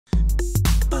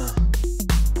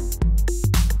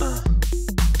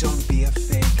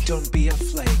Don't be a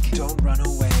flake. Don't run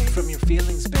away from your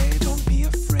feelings, babe. Don't be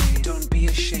afraid. Don't be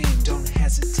ashamed. Don't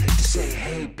hesitate to say,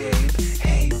 hey, babe.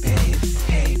 Hey, babe.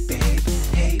 Hey, babe.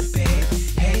 Hey, babe.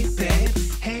 Hey, babe.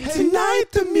 Hey, Tonight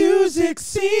the music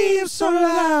seems so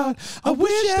loud. I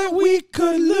wish that we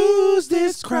could lose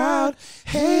this crowd.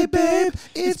 Hey babe,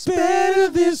 it's better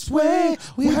this way.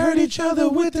 We hurt each other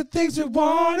with the things we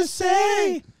want to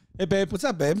say. Hey, babe. What's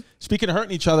up, babe? Speaking of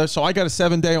hurting each other, so I got a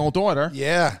 7-day-old daughter.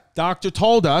 Yeah. Doctor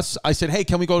told us, I said, hey,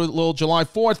 can we go to the little July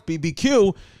 4th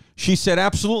BBQ? She said,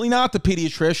 absolutely not, the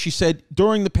pediatrician. She said,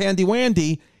 during the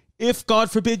pandy-wandy, if, God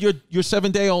forbid, your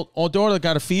 7-day-old daughter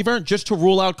got a fever, just to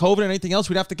rule out COVID and anything else,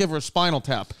 we'd have to give her a spinal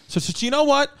tap. So she said, you know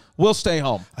what? We'll stay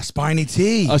home. A spiny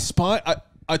T.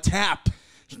 A tap.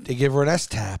 They gave her an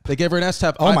S-tap. They gave her an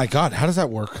S-tap. Oh, my God. How does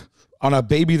that work? On a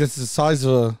baby that's the size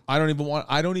of a... I don't even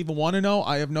want to know.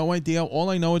 I have no idea.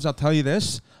 All I know is I'll tell you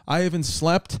this. I haven't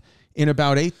slept in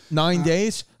about 9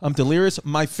 days. I'm delirious.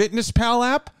 My FitnessPal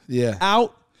app,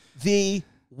 out the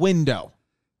window.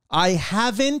 I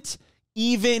haven't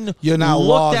even You're not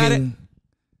looked at it. logging.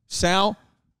 Sal,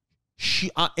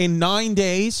 in 9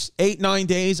 days, 8-9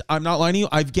 days, I'm not lying to you,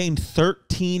 I've gained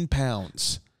 13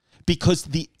 pounds. Because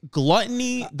the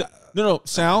gluttony... No,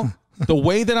 Sal... The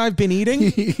way that I've been eating...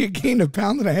 You gain 1.5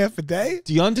 pounds a day?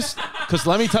 Do you understand? Because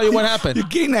let me tell you what happened. You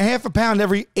gain 0.5 pound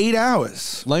every 8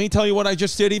 hours. Let me tell you what I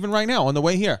just did even right now on the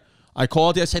way here. I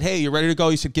called you. I said, hey, you ready to go?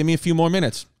 He said, give me a few more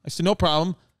minutes. I said, no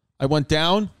problem. I went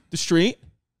down the street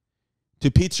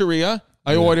to pizzeria.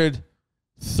 I ordered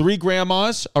 3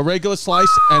 grandmas, a regular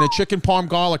slice, and a chicken parm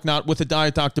garlic knot with a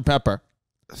Diet Dr. Pepper.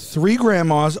 3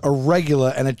 grandmas, a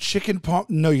regular, and a chicken parm...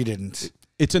 No, you didn't.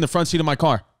 It's in the front seat of my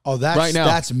car. Oh, that's right now.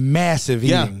 That's massive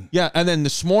eating. Yeah. And then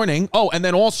this morning, and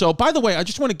then also, by the way, I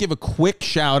just want to give a quick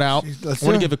shout out. I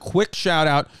want to give a quick shout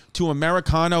out to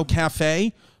Americano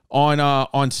Cafe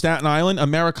on Staten Island.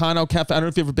 Americano Cafe. I don't know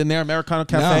if you've ever been there. Americano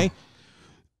Cafe.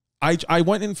 No. I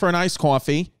went in for an iced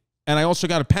coffee, and I also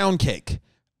got a pound cake.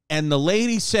 And the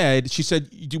lady said, she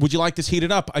said, would you like this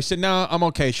heated up? I said, no, I'm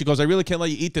okay. She goes, I really can't let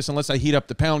you eat this unless I heat up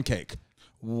the pound cake.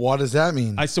 What does that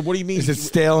mean? I said, what do you mean? Is it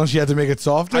stale and she had to make it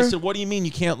softer? I said, what do you mean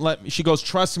you can't let me? She goes,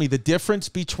 trust me, the difference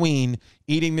between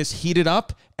eating this heated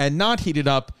up and not heated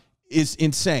up is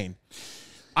insane.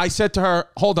 I said to her,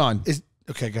 hold on.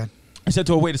 Okay, good. I said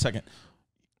to her, wait a second.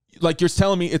 Like you're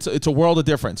telling me it's a world of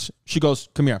difference. She goes,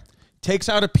 come here. Takes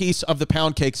out a piece of the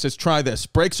pound cake, says, try this.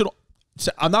 Breaks it.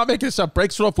 I'm not making this up.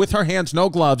 Breaks it off with her hands, no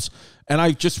gloves. And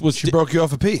I just was. She broke you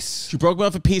off a piece. She broke me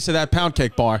off a piece of that pound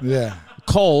cake bar. Yeah.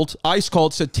 Cold, ice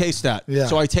cold, said, taste that. Yeah.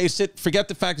 So I taste it. Forget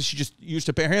the fact that she just used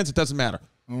her bare hands. It doesn't matter.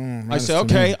 I say,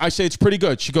 okay. I say, it's pretty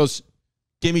good. She goes,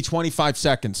 give me 25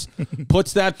 seconds.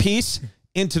 Puts that piece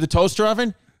into the toaster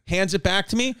oven, hands it back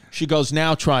to me. She goes,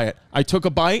 now try it. I took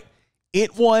a bite.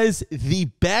 It was the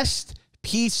best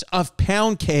piece of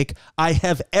pound cake I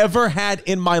have ever had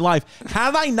in my life.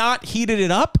 Had I not heated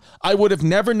it up, I would have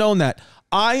never known that.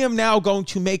 I am now going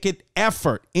to make an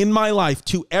effort in my life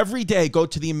to every day go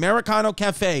to the Americano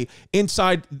Cafe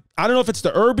inside, I don't know if it's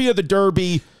the Irby or the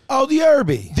Derby. Oh, the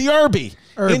Irby. The Irby.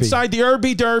 Inside the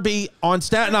Irby Derby on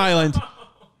Staten Island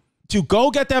to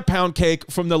go get that pound cake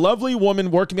from the lovely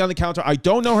woman working behind the counter. I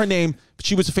don't know her name, but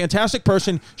she was a fantastic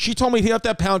person. She told me to heat up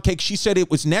that pound cake. She said it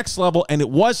was next level, and it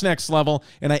was next level.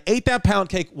 And I ate that pound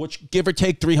cake, which give or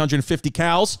take 350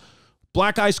 calories.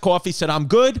 Black iced coffee, said, I'm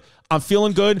good. I'm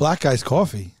feeling good. Black iced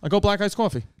coffee? I go black iced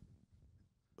coffee.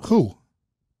 Who?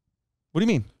 What do you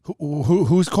mean?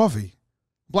 Who's coffee?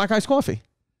 Black iced coffee.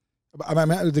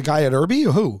 The guy at Irby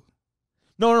or who?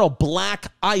 No.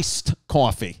 Black iced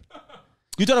coffee.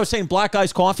 You thought I was saying black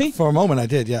iced coffee? For a moment, I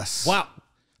did, yes. Wow.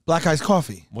 Black iced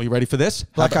coffee. Well, you ready for this?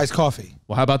 Black iced coffee.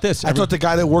 Well, how about this? I thought the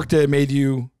guy that worked there made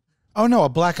you... Oh, no, a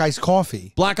black iced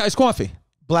coffee. Black iced coffee.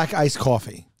 Black iced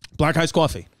coffee. Black iced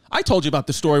coffee. I told you about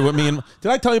the story with me and...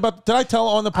 Did I tell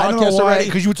on the podcast I don't know why, already?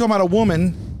 because you were talking about a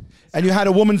woman... And you had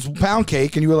a woman's pound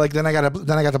cake, and you were like, then I got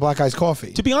the black iced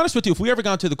coffee. To be honest with you, if we ever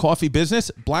got into the coffee business,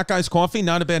 black iced coffee,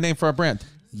 not a bad name for our brand.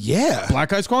 Yeah.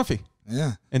 Black iced coffee.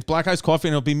 Yeah. And black iced coffee,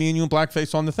 and it'll be me and you in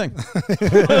blackface on the thing.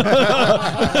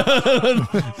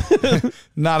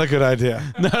 Not a good idea.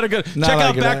 Not a good. Check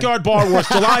out Backyard Bar Wars,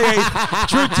 July 8th,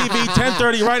 True TV,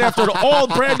 10:30, right after an all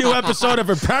brand new episode of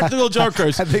Impractical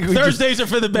Jokers. Thursdays are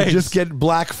for the babes. Just get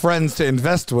black friends to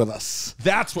invest with us.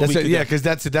 That's what we do. Yeah, because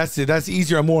that's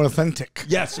easier and more authentic.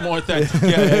 Yes, more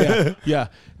authentic. Yeah.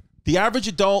 The average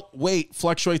adult weight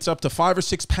fluctuates up to 5 or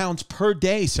 6 pounds per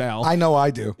day, Sal. I know I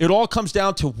do. It all comes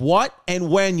down to what and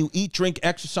when you eat, drink,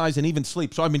 exercise, and even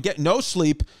sleep. So I've been getting no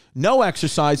sleep, no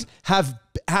exercise,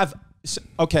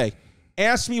 okay,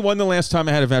 ask me when the last time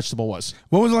I had a vegetable was.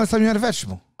 When was the last time you had a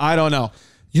vegetable? I don't know.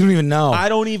 You don't even know. I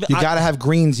don't even. You got to have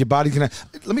greens. Your body's going to.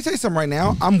 Let me tell you something right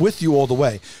now. I'm with you all the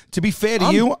way. To be fair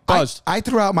to you, I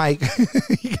threw out my.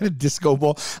 You got a disco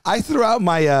ball. I threw out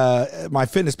my my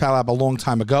Fitness Pal app a long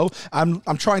time ago. I'm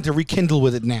trying to rekindle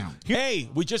with it now. Hey,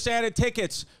 we just added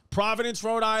tickets. Providence,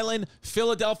 Rhode Island,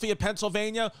 Philadelphia,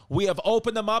 Pennsylvania. We have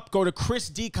opened them up. Go to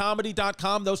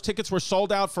chrisdcomedy.com. Those tickets were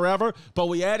sold out forever, but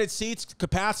we added seats,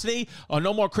 capacity.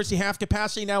 No more Chrissy half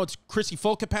capacity. Now it's Chrissy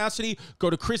full capacity. Go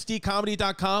to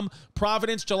chrisdcomedy.com.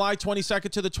 Providence, July 22nd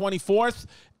to the 24th.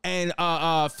 And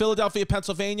Philadelphia,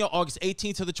 Pennsylvania, August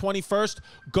 18th to the 21st.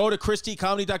 Go to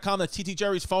chrisdcomedy.com. That TT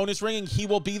Jerry's phone is ringing. He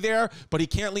will be there, but he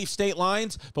can't leave state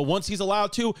lines. But once he's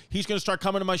allowed to, he's going to start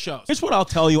coming to my shows. Here's what I'll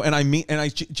tell you, and I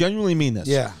genuinely mean this.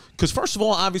 Yeah. Because first of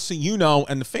all, obviously you know,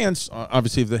 and the fans,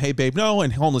 obviously the Hey Babe know,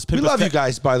 and Homeless Pimp. We love you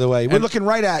guys, by the way. We're looking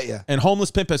right at you. And Homeless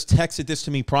Pimp has texted this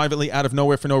to me privately out of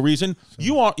nowhere for no reason.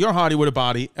 You're hottie with a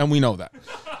body, and we know that.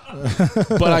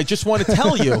 But I just want to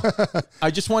tell you,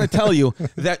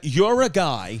 that you're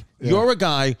a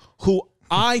guy, who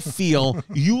I feel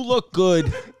you look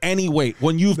good any weight.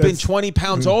 When you've been 20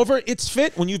 pounds over, it's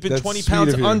fit. When you've been 20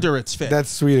 pounds under, it's fit.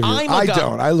 That's sweet of you. I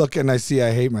don't. I look and I see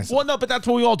I hate myself. Well, no, but that's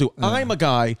what we all do. I'm a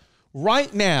guy.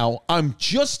 Right now, I'm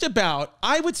just about,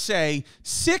 I would say,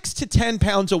 6 to 10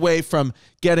 pounds away from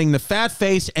getting the fat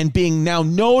face and being now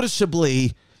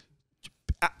noticeably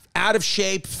out of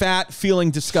shape, fat, feeling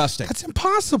disgusting. That's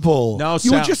impossible. No,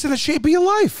 you were just in the shape of your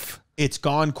life. It's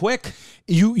gone quick.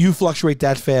 You fluctuate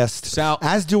that fast. Sal,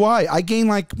 as do I. I gained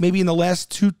like maybe in the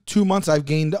last two months, I've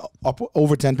gained up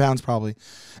over 10 pounds probably.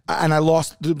 And I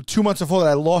lost 2 months before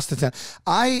that, I lost the 10.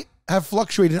 I have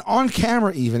fluctuated on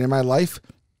camera even in my life.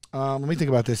 Let me think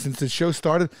about this. Since the show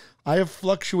started, I have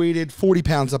fluctuated 40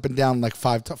 pounds up and down like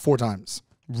 4 times.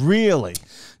 Really?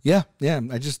 Yeah.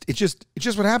 It's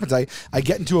just what happens. I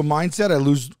get into a mindset. I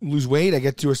lose weight. I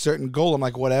get to a certain goal. I'm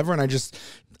like whatever,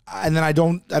 and then I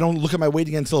don't look at my weight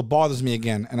again until it bothers me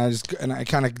again. And I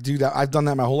kind of do that. I've done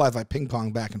that my whole life. I ping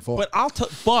pong back and forth.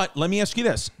 But let me ask you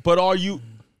this. But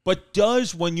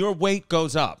does when your weight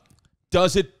goes up,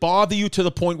 does it bother you to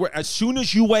the point where as soon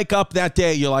as you wake up that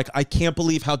day, you're like, I can't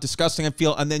believe how disgusting I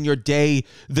feel, and then your day,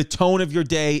 the tone of your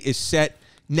day is set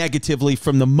negatively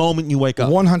from the moment you wake up?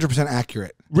 100%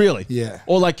 accurate. Really? Yeah.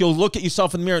 Or like you'll look at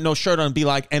yourself in the mirror, no shirt on, and be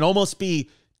like, and almost be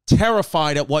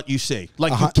terrified at what you see.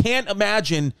 Like you can't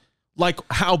imagine like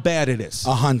how bad it is.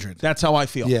 100. That's how I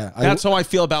feel. Yeah. That's how I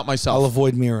feel about myself. I'll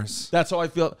avoid mirrors. That's how I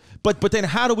feel. But then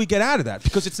how do we get out of that?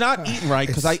 Because it's not eating right.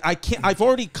 Because I can't. I've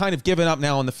already kind of given up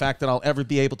now on the fact that I'll ever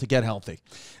be able to get healthy.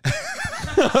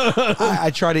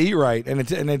 I try to eat right, and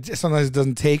it sometimes it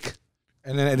doesn't take,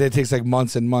 and then it takes like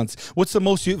months and months. What's the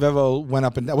most you've ever went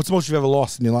up and down? What's the most you've ever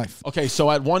lost in your life? Okay, so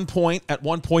at one point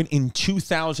in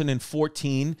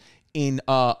 2014, in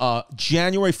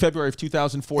January, February of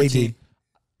 2014,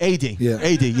 AD.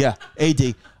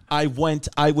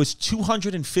 I was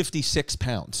 256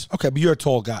 pounds. Okay, but you're a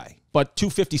tall guy. But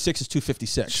 256 is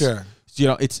 256. Sure. You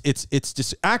know, it's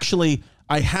just actually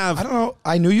I have. I don't know.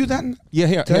 I knew you then. Yeah,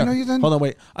 here. Did I know you then? Hold on,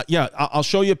 wait. Yeah, I'll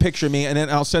show you a picture of me, and then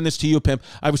I'll send this to you, Pimp.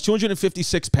 I was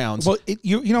 256 pounds. Well,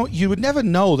 you know, you would never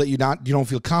know that you don't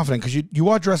feel confident because you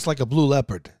are dressed like a blue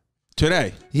leopard.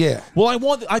 Today, yeah. Well,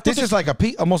 I this is like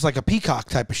almost like a peacock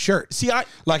type of shirt. See, I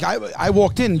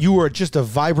walked in. You were just a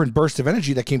vibrant burst of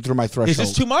energy that came through my threshold. Is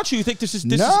this too much? Or you think this is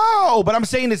no? But I'm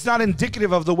saying it's not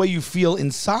indicative of the way you feel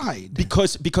inside.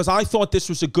 Because I thought this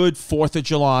was a good 4th of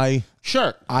July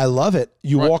shirt. I love it.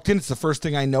 You walked in. It's the first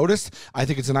thing I noticed. I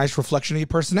think it's a nice reflection of your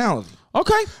personality.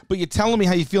 Okay, but you're telling me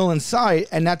how you feel inside,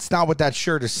 and that's not what that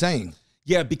shirt is saying.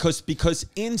 Yeah, because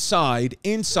inside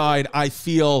I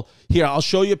feel, here, I'll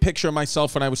show you a picture of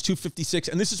myself when I was 256,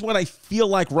 and this is what I feel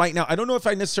like right now. I don't know if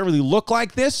I necessarily look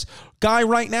like this guy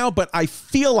right now, but I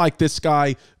feel like this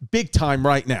guy big time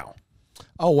right now.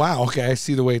 Oh, wow. Okay, I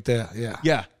see the weight there. Yeah.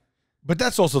 Yeah. But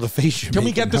that's also the face you're Can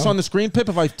we get this on the screen, Pip,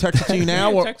 if I text it to you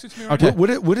now? Or, text it to me right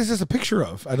now. What is this a picture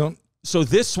of? I don't... So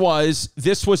this was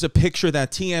a picture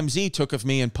that TMZ took of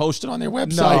me and posted on their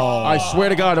website. No. I swear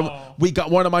to God,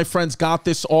 one of my friends got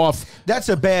this off. That's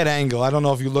a bad angle. I don't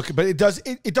know if you look, but it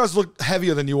does look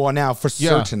heavier than you are now for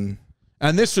certain.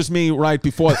 And this was me right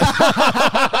before.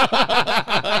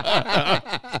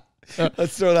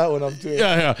 Let's throw that one up too.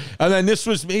 Yeah. And then this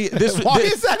was me. Why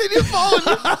is that in your phone?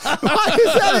 Why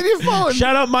is that in your phone?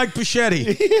 Shout out Mike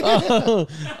Pichetti.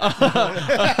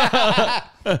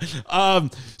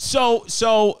 So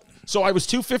I was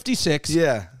 256.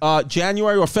 Yeah.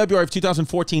 January or February of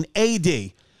 2014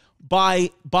 AD. By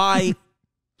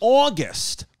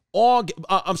August.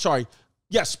 I'm sorry.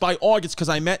 Yes, by August, because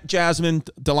I met Jasmine,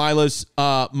 Delilah's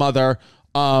mother,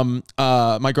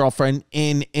 my girlfriend,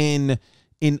 in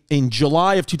in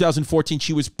July of 2014.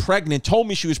 She was pregnant. Told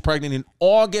me she was pregnant in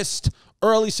August,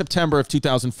 early September of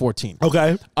 2014.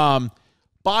 Okay.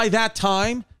 By that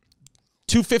time,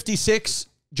 256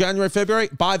 January, February.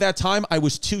 By that time, I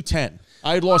was 210.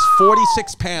 I had lost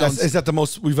 46 pounds. Is that the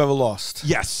most we've ever lost?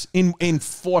 Yes, in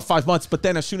 4 or 5 months. But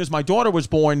then as soon as my daughter was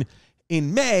born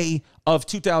in May of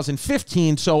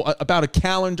 2015, so about a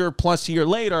calendar plus year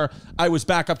later, I was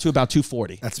back up to about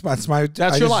 240. That's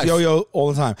your life. Yo-yo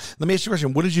all the time. Let me ask you a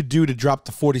question. What did you do to drop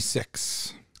to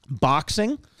 46?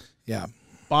 Boxing. Yeah.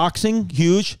 Boxing,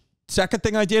 huge. Second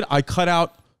thing I did, I cut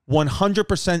out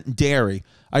 100% dairy.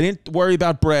 I didn't worry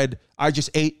about bread. I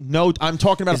just ate no. I'm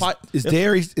talking about is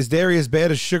dairy as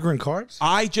bad as sugar and carbs?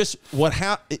 I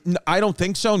don't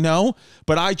think so. No,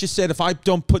 but I just said if I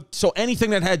don't put anything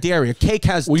that had dairy, a cake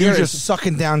has. Were dairy. you just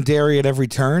sucking down dairy at every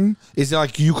turn? Is it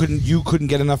like you couldn't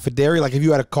get enough for dairy? Like if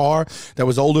you had a car that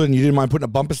was older and you didn't mind putting a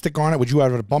bumper sticker on it, would you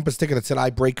have a bumper sticker that said "I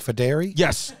brake for dairy"?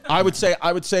 Yes, I would say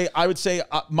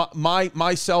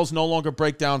my cells no longer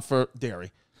break down for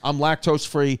dairy. I'm lactose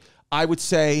free. I would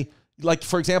say. Like,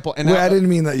 for example, and I didn't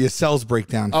mean that your cells break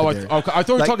down. Okay. I thought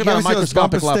we were talking about a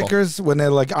microscopic level. Stickers when they're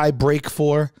like, I break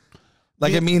for,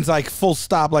 like it means like full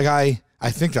stop. Like I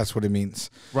think that's what it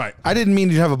means. Right. I didn't mean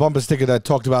you have a bumper sticker that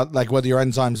talked about like whether your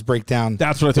enzymes break down.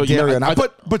 That's what I thought. Dairy or not.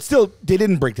 But still, they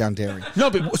didn't break down dairy. No,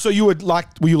 but so were you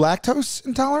lactose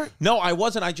intolerant? No, I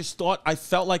wasn't. I just I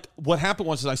felt like what happened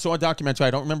was I saw a documentary. I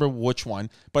don't remember which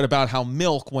one, but about how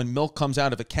when milk comes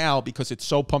out of a cow, because it's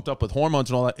so pumped up with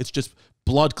hormones and all that, it's just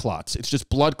blood clots. It's just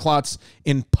blood clots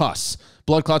in pus.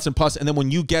 Blood clots and pus. And then when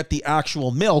you get the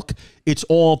actual milk, it's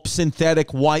all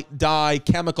synthetic white dye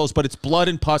chemicals, but it's blood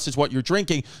and pus is what you're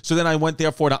drinking. So then I went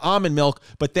therefore to almond milk.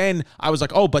 But then I was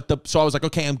like, so I was like,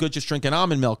 okay, I'm good just drinking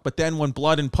almond milk. But then when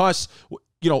blood and pus,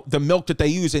 the milk that they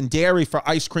use in dairy for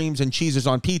ice creams and cheeses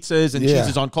on pizzas and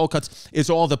cheeses on cold cuts is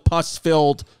all the pus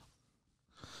filled.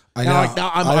 I know.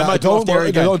 I might don't do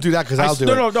that because I'll do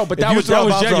it. No. But that was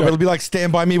genuine. It'll be like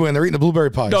Stand By Me when they're eating the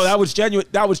blueberry pies. No, that was genuine.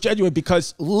 That was genuine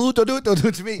because don't do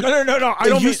it to me. No.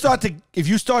 If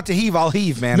you start to heave, I'll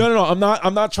heave, man. No.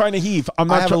 I'm not trying to heave.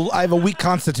 I have a weak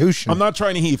constitution. I'm not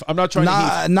trying to heave.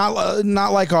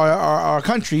 Not like our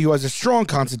country who has a strong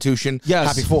constitution.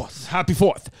 Yes. Happy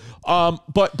Fourth.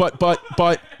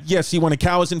 But yes, see, when a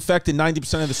cow is infected,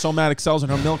 90% of the somatic cells in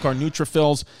her milk are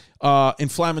neutrophils.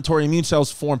 Inflammatory immune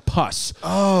cells form pus.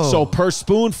 Oh. So per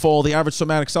spoonful, the average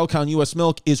somatic cell count in U.S.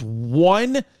 milk is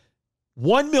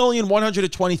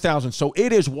 1,120,000. So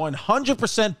it is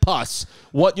 100% pus.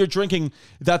 What you're drinking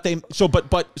so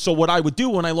what I would do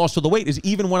when I lost all the weight is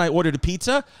even when I ordered a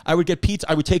pizza, I would get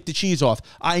pizza. I would take the cheese off.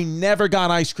 I never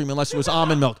got ice cream unless it was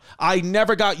almond milk. I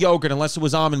nenever got yogurt unless it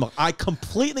was almond milk. I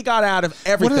completely got out of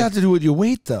everything. What does that have to do with your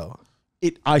weight, though?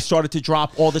 I started to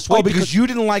drop all this weight. Oh, because you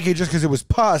didn't like it just because it was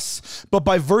pus, but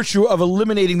by virtue of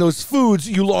eliminating those foods,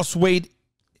 you lost weight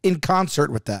in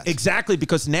concert with that. Exactly,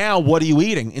 because now what are you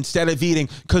eating instead of eating?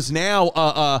 Because now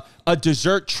a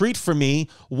dessert treat for me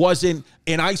wasn't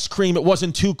an ice cream. It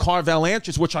wasn't 2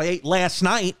 Carvelanches, which I ate last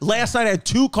night. Last night I had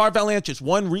 2 Carvelanches.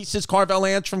 One Reese's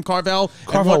Carvelanche from Carvel.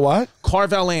 What?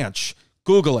 Carvelanche.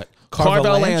 Google it.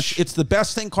 Carvelanche. It's the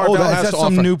best thing Carvel has to offer. Is that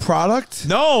some new product?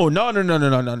 No.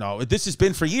 This has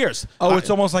been for years. Oh, it's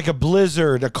almost like a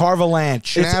blizzard, a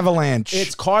Carvelanche, an avalanche.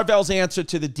 It's Carvel's answer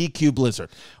to the DQ Blizzard.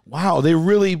 Wow, they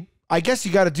really... I guess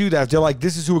you got to do that. If they're like,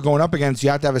 this is who we're going up against, you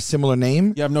have to have a similar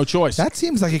name. You have no choice. That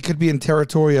seems like it could be in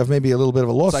territory of maybe a little bit of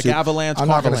a lawsuit. It's like Avalanche, I'm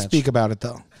not going to speak about it,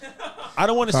 though. I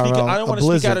don't want to speak. I don't want to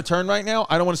speak out of turn right now.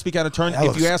 I don't want to speak out of turn.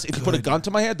 If you put a gun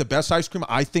to my head, the best ice cream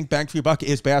I think bang for your buck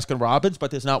is Baskin Robbins,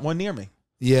 but there's not one near me.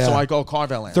 Yeah. So I go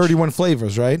Carvelanche. 31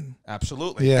 flavors, right?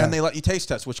 Absolutely. Yeah. And they let you taste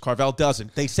test, which Carvel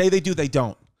doesn't. They say they do, they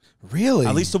don't. Really?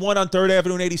 At least the one on 3rd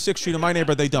Avenue and 86th Street in my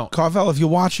neighborhood, they don't. Carvel, if you're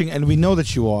watching, and we know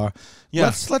that you are,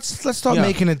 let's start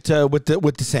making it with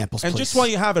the samples, and please. just while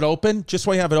you have it open,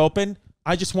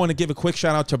 I just want to give a quick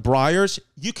shout out to Breyers.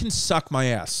 You can suck my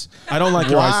ass. I don't like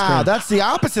your ice cream. Wow, that's the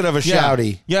opposite of a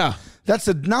shouty. Yeah. That's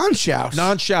a non-shout.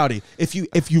 Non-shouty. If you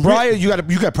Breyer,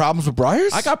 you got problems with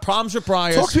Breyers? I got problems with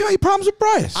Breyers. Talk to me about your problems with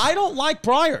Breyers. I don't like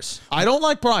Breyers.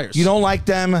 You don't like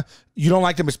them. You don't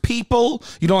like them as people.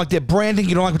 You don't like their branding.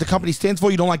 You don't like what the company stands for.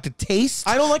 You don't like the taste.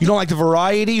 I don't like. You don't like the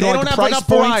variety. You don't like the have price enough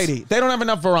points. variety. They don't have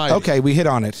enough variety. Okay, we hit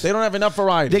on it. They don't have enough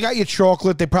variety. They got your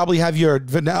chocolate. They probably have your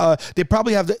vanilla. They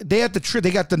probably have They got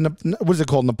the what is it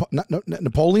called?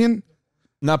 Napoleon.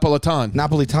 Napolitan.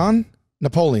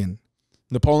 Napoleon.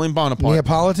 Napoleon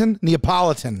Bonaparte.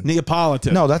 Neapolitan.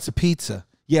 No, that's a pizza.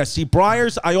 Yeah, see,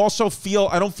 Breyers, I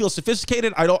don't feel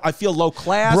sophisticated. I feel low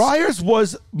class. Breyers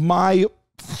was my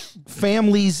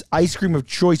family's ice cream of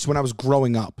choice when I was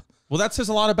growing up. Well, that says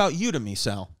a lot about you to me,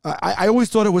 Sal. I always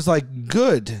thought it was like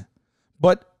good,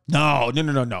 but No.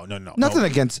 nothing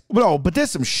against. No, but there's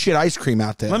some shit ice cream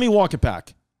out there. Let me walk it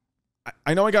back.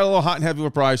 I know I got a little hot and heavy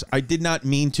with Bryce. I did not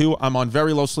mean to. I'm on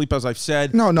very low sleep, as I've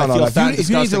said. No. If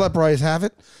you need to let Bryce have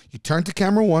it, you turn to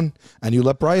camera 1 and you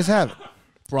let Bryce have it.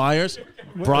 Briars,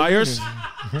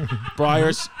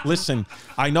 listen,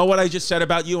 I know what I just said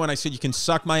about you, and I said you can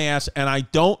suck my ass, and I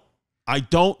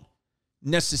don't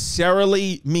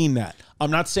necessarily mean that.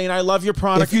 I'm not saying I love your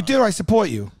product. If you do, I support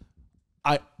you.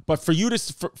 But for you to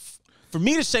for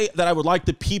me to say that I would like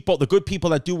the good people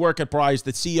that do work at Bryce,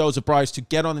 the CEOs of Bryce, to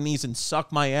get on the knees and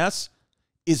suck my ass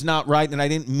is not right, and I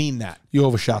didn't mean that. You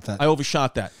overshot that. I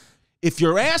overshot that. If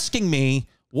you're asking me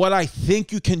what I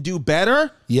think you can do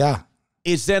better, yeah.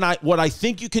 What I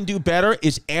think you can do better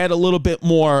is add a little bit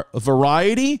more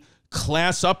variety,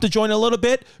 class up the joint a little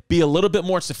bit, be a little bit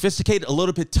more sophisticated, a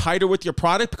little bit tighter with your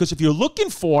product. Because if you're looking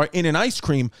for, in an ice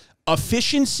cream,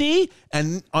 efficiency,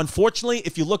 and unfortunately,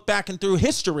 if you look back through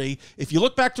history,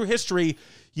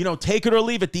 you know, take it or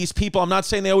leave it. These people, I'm not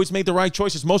saying they always made the right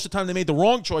choices. Most of the time they made the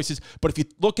wrong choices. But if you're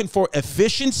looking for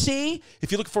efficiency,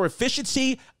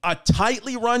 a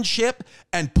tightly run ship,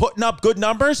 and putting up good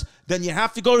numbers, then you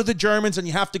have to go to the Germans and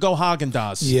you have to go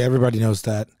Haagen-Dazs. Yeah, everybody knows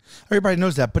that.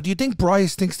 But do you think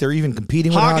Bryce thinks they're even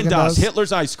competing with Haagen-Dazs?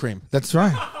 Hitler's ice cream. That's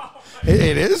right.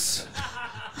 It is?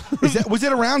 Was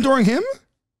it around during him?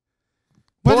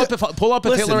 Pull up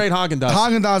if Hitler ate Haagen-Dazs.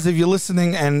 Haagen-Dazs, if you're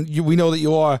listening, and we know that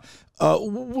you are,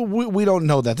 we don't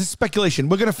know that. This is speculation.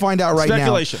 We're going to find out right now.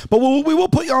 Speculation. But we will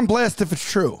put you on blast if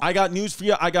it's true. I got news for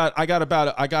you. I got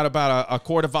about a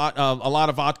quart of a lot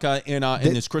of vodka in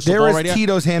this crystal ball right here. There is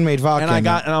Tito's handmade vodka. And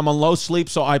I'm on low sleep,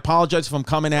 so I apologize if I'm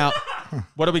coming out.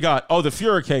 What do we got? Oh, the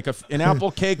Führer cake, an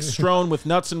apple cake strewn with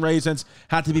nuts and raisins,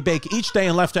 had to be baked each day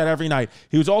and left out every night.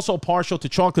 He was also partial to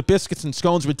chocolate biscuits and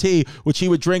scones with tea, which he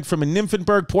would drink from a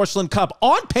Nymphenburg porcelain cup.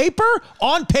 On paper.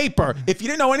 If you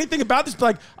didn't know anything about this,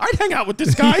 like, I'd hang out with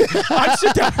this guy. I'd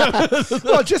sit down.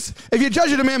 Well, just if you're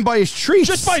judging a man by his treats,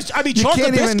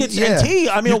 chocolate biscuits and tea.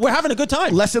 We're having a good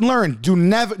time. Lesson learned: do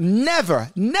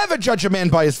never judge a man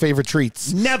by his favorite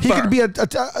treats. Never. He could be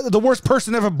the worst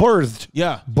person ever birthed.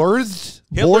 Yeah, birthed.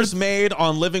 Hitler's made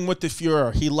on living with the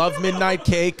Führer. He loved midnight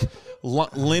cake,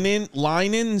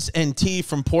 linens, and tea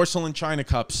from porcelain china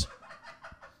cups.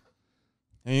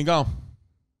 There you go.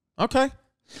 Okay.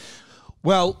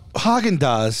 Well,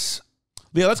 Haagen-Dazs.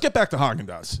 Yeah, let's get back to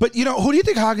Haagen-Dazs. But, you know, who do you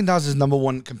think Haagen-Dazs'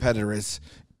 #1 competitor is?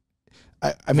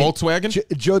 I mean, Volkswagen?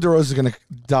 Joe DeRosa is going to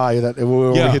die.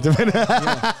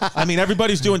 I mean,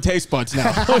 everybody's doing taste buds now.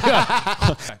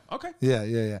 Okay. Yeah.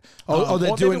 They're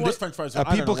doing maybe it was French fries.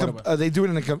 Are they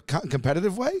doing it in a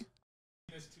competitive way?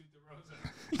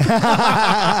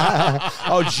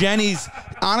 Oh, Jenny's.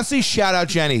 Honestly, shout out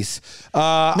Jenny's.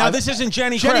 Now, this isn't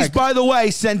Jenny Craig. Jenny's, by the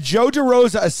way, sent Joe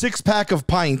DeRosa a 6-pack of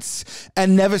pints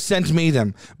and never sent me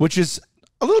them, which is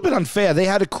a little bit unfair. They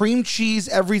had a cream cheese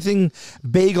everything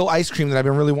bagel ice cream that I've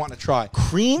been really wanting to try.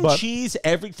 Cheese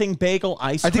everything bagel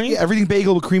ice cream? I think everything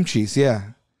bagel with cream cheese,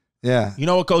 yeah. Yeah. You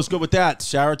know what goes good with that?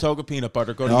 Saratoga peanut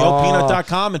butter. Go to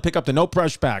yopeanut.com and pick up the No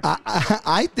Fresh pack.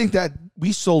 I think that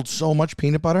we sold so much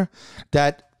peanut butter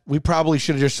that we probably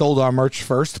should have just sold our merch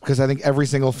first, because I think every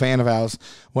single fan of ours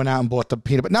went out and bought the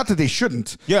peanut butter. Not that they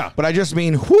shouldn't. Yeah. But I just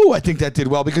mean, I think that did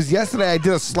well, because yesterday I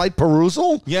did a slight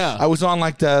perusal. Yeah. I was on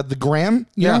like the gram,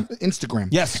 Instagram.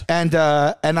 Yes. And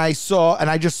I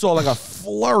just saw like a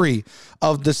flurry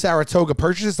of the Saratoga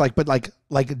purchases, like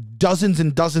dozens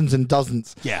and dozens and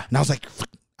dozens. Yeah. And I was like,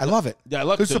 I love it. Yeah, I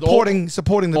love it. Supporting the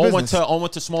business. All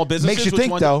went to small businesses. Makes you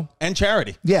think, though. And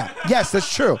charity. Yeah. Yes,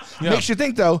 that's true. Yeah. Makes you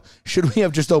think, though, should we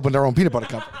have just opened our own peanut butter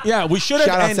company? Yeah, we should have.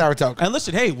 Shout out Saratoga. And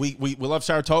listen, hey, we love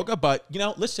Saratoga, but,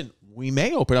 listen, we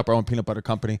may open up our own peanut butter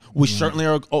company. We certainly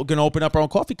are going to open up our own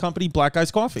coffee company, Black Eyes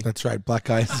Coffee. That's right,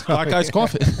 Black Eyes. Black Eyes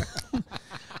Coffee.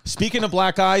 Speaking of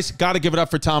black eyes, got to give it up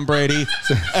for Tom Brady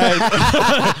for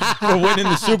winning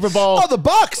the Super Bowl. Oh, the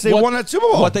Bucs. They won that Super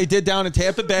Bowl. What they did down in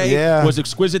Tampa Bay was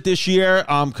exquisite this year.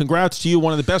 Congrats to you,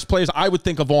 one of the best players I would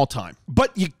think of all time.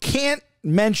 But you can't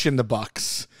mention the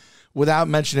Bucs without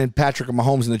mentioning Patrick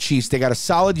Mahomes and the Chiefs. They got a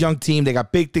solid young team. They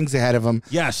got big things ahead of them.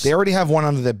 Yes. They already have one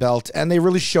under their belt, and they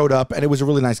really showed up, and it was a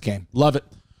really nice game. Love it.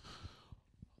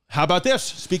 How about this?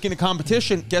 Speaking of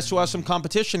competition, guess who has some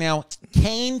competition now?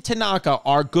 Kane Tanaka,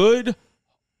 our good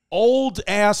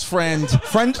old-ass friend.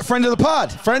 Friend of the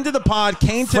pod. Friend of the pod,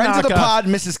 Kane Tanaka. Friend of the pod,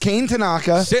 Mrs. Kane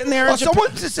Tanaka. Sitting there.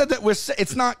 Someone just said that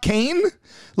it's not Kane.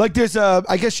 Like there's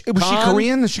I guess, was she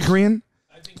Korean? Is she Korean?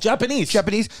 Japanese.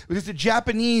 There's a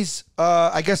Japanese,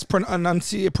 I guess,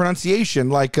 pronunciation.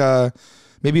 Like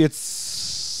maybe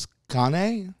it's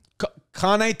Kane?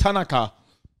 Kane Tanaka.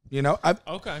 You know,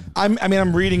 Okay.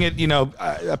 I'm reading it. You know,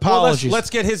 apologies. Well, let's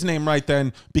get his name right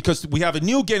then, because we have a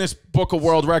new Guinness Book of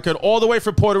World Record all the way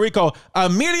from Puerto Rico.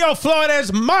 Emilio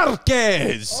Flores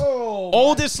Marquez,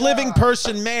 oldest living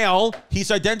person, male.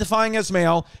 He's identifying as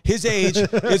male. His age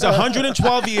is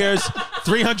 112 years,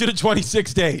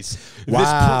 326 days.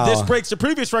 Wow. This breaks the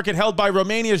previous record held by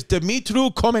Romania's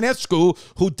Dumitru Comenescu,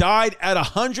 who died at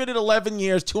 111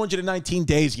 years, 219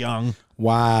 days young.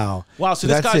 Wow. Wow, so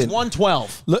this guy's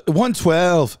 112. Look,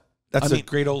 112. That's a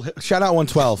great old shout out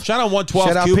 112. Shout out 112.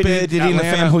 Shout out Cupid, Diddy and the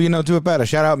fan who you know do it better.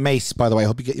 Shout out Mace, by the way. I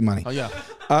hope you get your money. Oh yeah.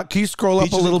 Can you scroll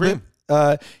up a little bit?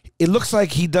 It looks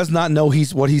like he does not know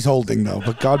what he's holding though.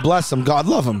 But God bless him. God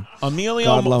love him.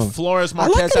 Emilio Flores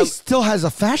Marquez. I like that he still has a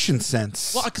fashion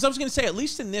sense. Well, because I was going to say, at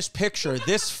least in this picture,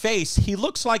 this face, he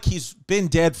looks like he's been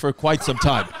dead for quite some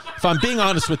time. If I'm being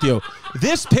honest with you,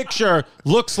 this picture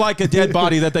looks like a dead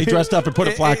body that they dressed up and put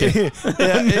a plaque in.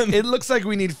 It looks like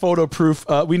we need photo proof.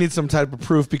 We need some type of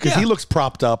proof because he looks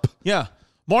propped up. Yeah.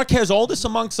 Marquez, oldest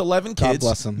amongst 11 kids. God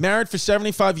bless him. Married for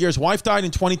 75 years. Wife died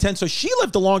in 2010, so she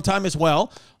lived a long time as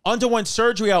well. Underwent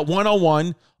surgery at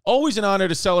 101. Always an honor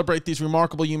to celebrate these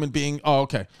remarkable human beings. Oh,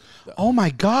 okay. Oh,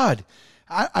 my God.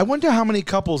 I wonder how many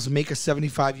couples make a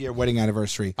 75-year wedding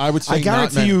anniversary. I would say I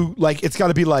guarantee not many. you, like, it's got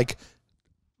to be like,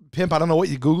 Pimp, I don't know what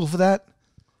you Google for that.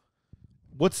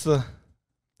 What's the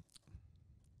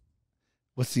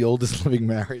oldest living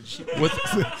marriage?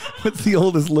 What's the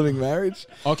oldest living marriage?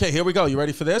 Okay, here we go. You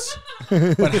ready for this?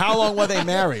 But how long were they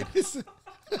married?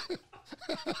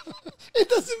 It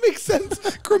doesn't make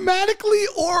sense grammatically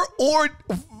or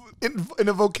in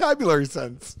a vocabulary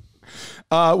sense.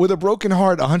 With a broken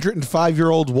heart,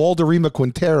 105-year-old Walderima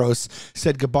Quinteros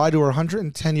said goodbye to her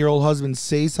 110-year-old husband,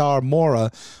 Cesar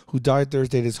Mora, who died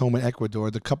Thursday at his home in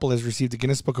Ecuador. The couple has received the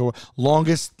Guinness Book of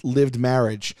longest-lived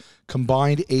marriage.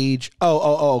 Combined age...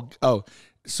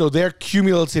 So their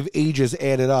cumulative ages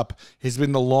added up has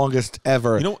been the longest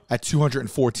ever at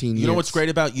 214 years. You know what's great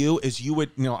about you is you would,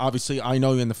 obviously I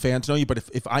know you and the fans know you, but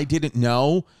if I didn't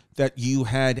know that you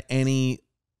had any,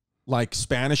 like,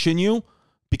 Spanish in you,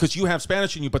 because you have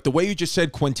Spanish in you, but the way you just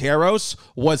said Quinteros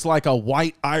was like a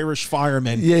white Irish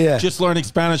fireman just learning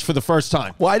Spanish for the first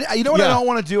time. Well, you know what I don't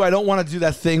want to do? I don't want to do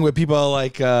that thing where people are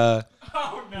like, do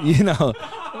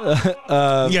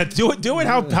it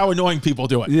how annoying people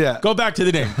do it. Yeah. Go back to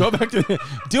the name.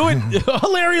 Do it.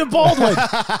 Hilaria Baldwin. Go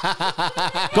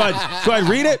ahead.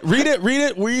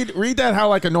 Read that how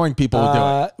like annoying people would do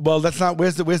it. Well, that's not.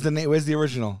 Where's the name? Where's the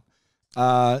original?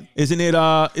 Isn't it?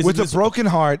 With a broken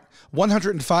heart,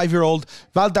 105-year-old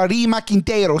Valdarima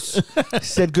Quinteros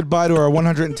said goodbye to her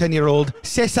 110-year-old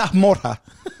Cesar Mora,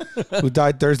 who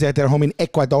died Thursday at their home in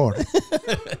Ecuador.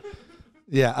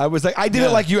 Yeah, I was like, I did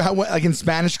it like like in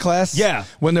Spanish class. Yeah,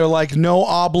 when they're like, no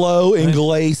hablo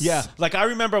inglés. Yeah, like I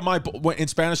remember in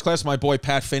Spanish class, my boy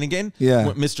Pat Finnegan. Yeah,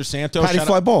 Mr. Santos. Patty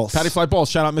Fly Balls.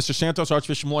 Shout out Mr. Santos,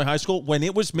 Archbishop Malloy High School. When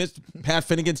it was Pat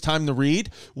Finnegan's time to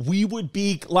read, we would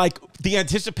be like the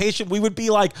anticipation. We would be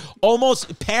like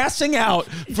almost passing out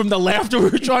from the laughter we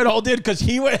were trying to hold in because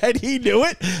he knew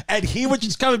it, and he would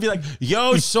just come and be like,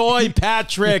 "Yo soy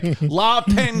Patrick La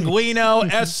Penguino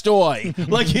Estoy,"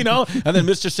 and then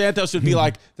Mr. Santos would be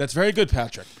like, "That's very good,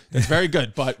 Patrick. That's very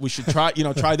good, but we should try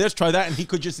this, try that," and he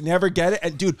could just never get it.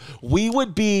 And dude, we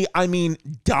would be,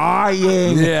 dying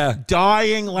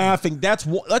laughing. That's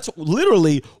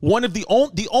literally one of the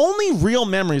only real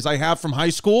memories I have from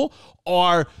high school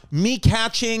are me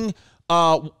catching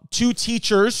two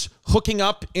teachers hooking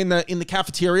up in the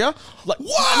cafeteria, like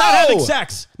not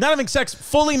having sex,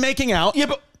 fully making out. Yeah,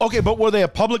 but were they a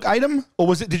public item, or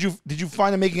was it? Did you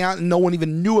find them making out and no one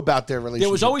even knew about their relationship?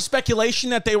 There was always speculation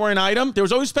that they were an item. There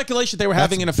was always speculation they were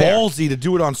having an affair. Ballsy to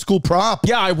do it on school prop.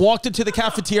 Yeah, I walked into the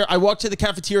cafeteria.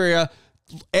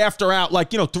 After out,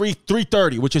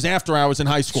 3:30, which is after hours in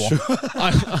high school.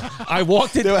 I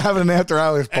walked in. They were having an after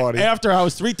hours party. After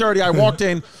hours, 3:30. I walked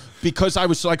in because I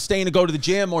was like staying to go to the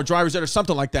gym or driver's ed or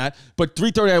something like that. But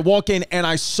 3:30, I walk in and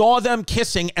I saw them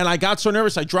kissing, and I got so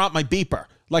nervous I dropped my beeper.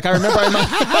 Like, I remember I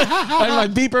had my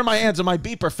beeper in my hands, and my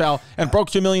beeper fell and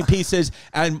broke to a million pieces,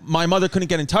 and my mother couldn't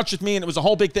get in touch with me, and it was a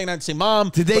whole big thing. I'd say,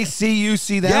 "Mom." Did they see you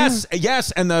see them?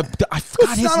 Yes. And I forgot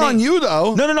his name. It's not on you,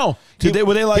 though. No.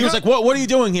 Were they like, he was like, "What are you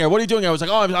doing here? What are you doing?" I was like,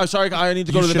 "Oh, I'm sorry. I need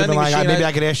to go to the vending machine." Maybe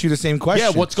I could ask you the same question.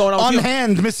 Yeah, what's going on with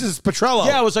hand, Mrs. Petrello.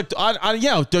 Yeah, I was like,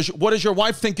 what does your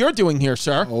wife think you're doing here,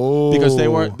 sir? Oh. Because they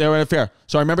were in an affair.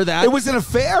 So I remember that. It was an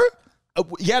affair?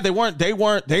 Yeah, they weren't. They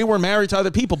were married to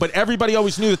other people, but everybody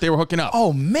always knew that they were hooking up.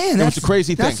 Oh man, that's a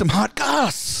crazy thing. That's some hot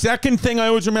goss. Second thing I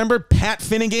always remember: Pat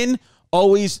Finnegan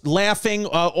Always laughing,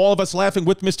 all of us laughing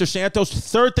with Mr. Santos.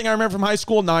 Third thing I remember from high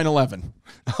school, 9/11.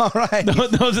 All right.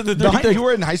 Those are the three things. You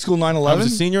were in high school 9/11? I was a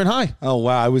senior in high. Oh,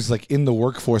 wow. I was like in the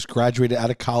workforce, graduated out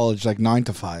of college like 9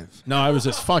 to 5. No, I was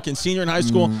a fucking senior in high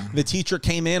school. The teacher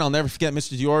came in. I'll never forget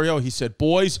Mr. Diorio. He said,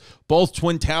 boys, both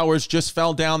Twin Towers just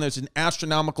fell down. There's an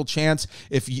astronomical chance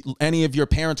if any of your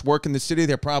parents work in the city,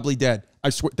 they're probably dead. I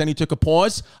swear. Then he took a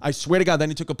pause. I swear to God. Then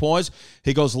he took a pause.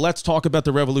 He goes, "Let's talk about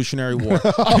the Revolutionary War."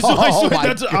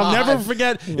 I'll never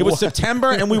forget. It was September,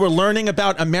 and we were learning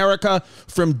about America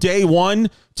from day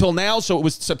one till now. So it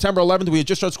was September 11th. We had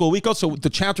just started school a week ago. So the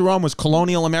chapter on was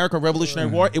Colonial America, Revolutionary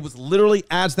War. It was literally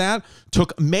as that.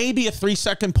 Took maybe a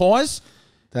 3-second pause.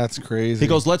 That's crazy. He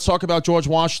goes, "Let's talk about George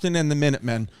Washington and the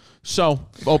Minutemen." So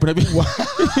open it.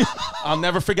 I'll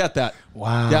never forget that.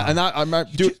 Wow. Yeah, and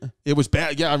dude, it was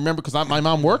bad. Yeah, I remember because my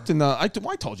mom worked in the. I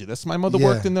told you this. My mother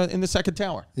worked in the second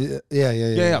tower.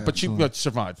 Yeah. But she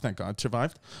survived. Thank God,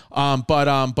 survived.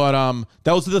 But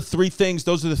those are the three things.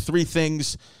 Those are the three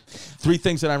things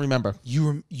that I remember.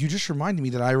 You just reminded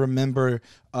me that I remember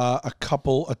a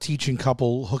teaching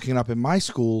couple hooking up in my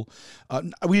school.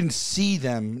 We didn't see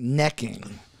them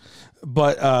necking.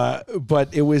 But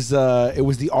it was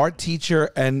the art teacher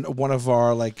and one of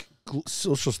our like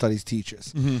social studies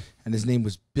teachers, and his name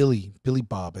was Billy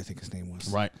Bob, I think his name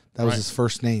was. Right, that was his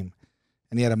first name,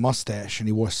 and he had a mustache and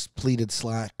he wore pleated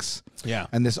slacks. Yeah,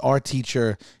 and this art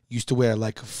teacher used to wear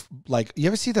like you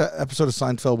ever see the episode of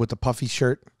Seinfeld with the puffy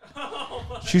shirt?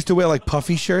 She used to wear like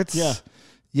puffy shirts.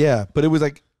 Yeah, but it was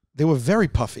like they were very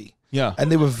puffy. Yeah.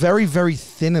 And they were very, very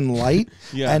thin and light.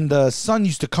 Yeah. And the sun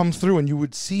used to come through and you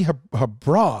would see her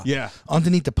bra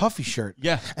underneath the puffy shirt.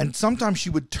 Yeah. And sometimes she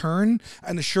would turn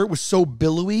and the shirt was so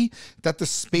billowy that the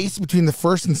space between the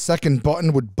first and second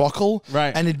button would buckle.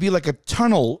 Right. And it'd be like a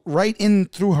tunnel right in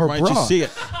through her bra. You see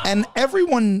it. And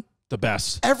everyone... The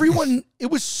best. Everyone,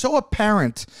 it was so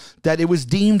apparent that it was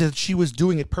deemed that she was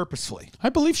doing it purposefully. I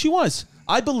believe she was.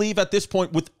 I believe at this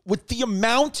point with the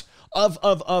amount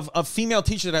of female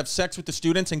teachers that have sex with the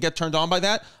students and get turned on by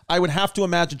that, I would have to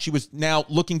imagine she was now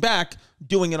looking back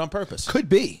doing it on purpose. Could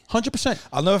be 100%.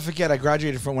 I'll never forget. When I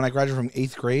graduated from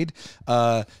 8th grade,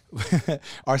 our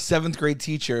 7th grade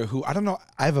teacher, who I don't know,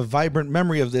 I have a vibrant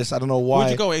memory of this. I don't know why.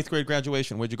 Where'd you go? 8th grade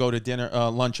graduation. Where'd you go to dinner,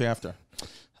 lunch after?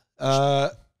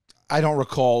 I don't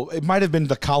recall. It might have been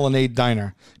the Colonnade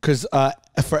Diner because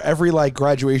for every like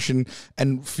graduation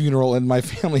and funeral in my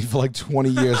family for like 20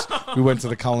 years, we went to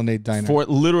the Colonnade Diner. For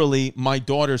literally my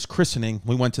daughter's christening,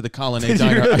 we went to the Colonnade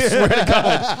Diner. I swear to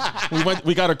God,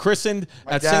 we got her christened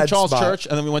at St. Charles Church,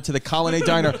 and then we went to the Colonnade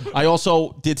Diner. I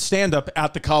also did stand up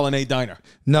at the Colonnade Diner.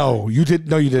 No, you did.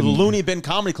 No, you didn't. The Looney Bin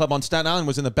Comedy Club on Staten Island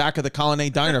was in the back of the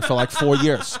Colonnade Diner for like 4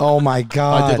 years. Oh my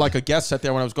God! I did like a guest set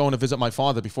there when I was going to visit my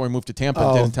father before he moved to Tampa.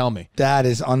 And didn't tell me. That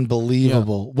is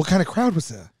unbelievable. Yeah. What kind of crowd was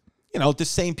there? You know, the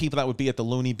same people that would be at the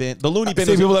Looney Bin. The Looney Bin.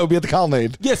 Same people that would be at the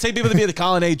Colonnade. Yeah, same people that would be at the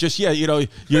Colonnade. Just, you know,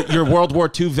 your World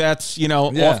War II vets, you know,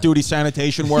 off-duty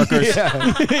sanitation workers.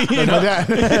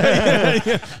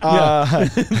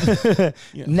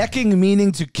 Necking,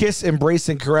 meaning to kiss, embrace,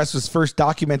 and caress, was first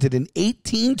documented in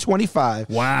 1825.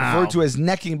 Wow. Referred to as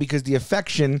necking because the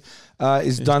affection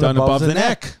is done above the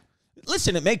neck.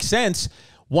 Listen, it makes sense.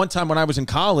 One time when I was in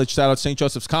college, shout out St.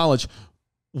 Joseph's College,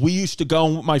 we used to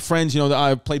go with my friends, you know,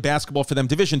 I play basketball for them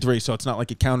Division III, so it's not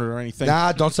like it counted or anything.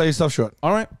 Nah, don't sell yourself short.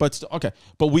 All right, but okay.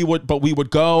 But we would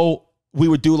go, we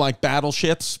would do like battle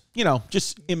shits, you know,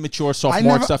 just immature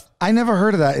sophomore stuff. I never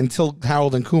heard of that until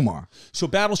Harold and Kumar. So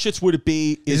battle shits would it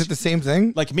be is it the same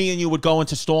thing? Like me and you would go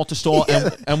into stall to stall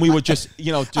and we would just,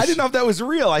 you know, I didn't know if that was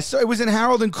real. I saw it was in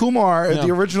Harold and Kumar,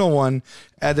 the original one.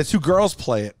 The two girls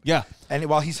play it. Yeah. And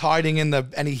while he's hiding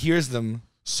and he hears them.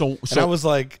 So I was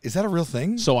like, "Is that a real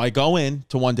thing?" So I go in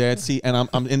to one day, I'd see, and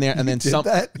I'm in there, and then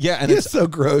and it's so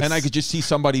gross. And I could just see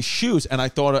somebody's shoes, and I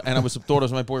thought it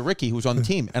was my boy Ricky who was on the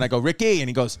team, and I go, "Ricky," and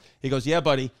he goes, "Yeah,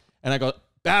 buddy," and I go,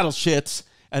 "Battle shits."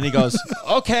 And he goes,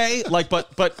 okay, like,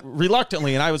 but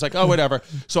reluctantly. And I was like, oh, whatever.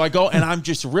 So I go and I'm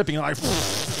just ripping like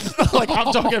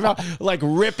I'm talking about like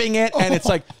ripping it. And it's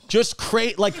like, just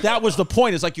create, like that was the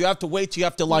point. It's like, you have to wait till you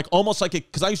have to like almost like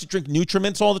it. Cause I used to drink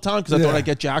Nutrimints all the time because I thought I'd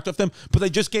get jacked off them, but they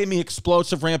just gave me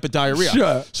explosive rampant diarrhea.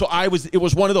 Sure. So it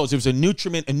was one of those. It was a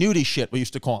Nutriment, a nudie shit, we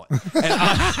used to call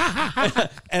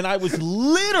it. And I was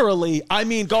literally, I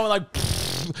mean, going like,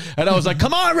 And I was like,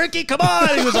 come on, Ricky, come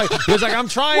on. He was like, I'm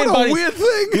trying, What a buddy. weird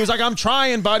thing. He was like, I'm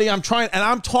trying, buddy. I'm trying. And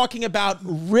I'm talking about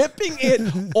ripping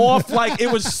it off like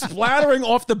it was splattering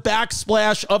off the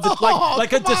backsplash of the,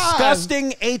 like a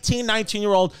disgusting 18,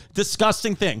 19-year-old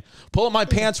disgusting thing. Pull up my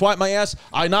pants, wipe my ass.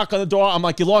 I knock on the door. I'm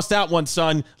like, you lost that one,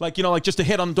 son. Like, you know, like just a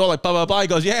hit on the door, like blah, blah, blah. He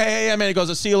goes, yeah, man. He goes,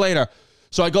 I'll see you later.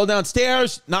 So I go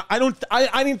downstairs. Now, I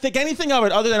didn't think anything of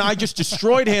it other than I just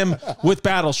destroyed him with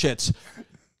battle shits.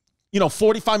 You know,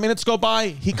 45 minutes go by.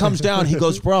 He comes down. He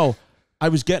goes, bro, I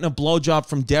was getting a blowjob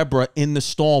from Deborah in the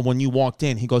stall when you walked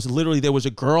in. He goes, literally, there was a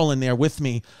girl in there with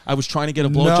me. I was trying to get a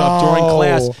blowjob during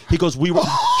class. He goes,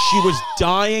 she was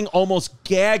dying, almost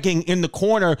gagging in the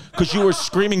corner because you were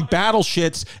screaming battle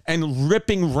shits and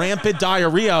ripping rampant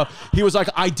diarrhea. He was like,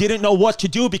 I didn't know what to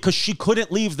do because she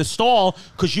couldn't leave the stall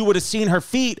because you would have seen her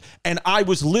feet. And I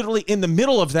was literally in the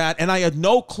middle of that. And I had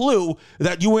no clue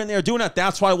that you were in there doing that.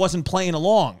 That's why I wasn't playing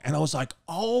along. And I was like,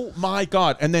 oh my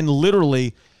God. And then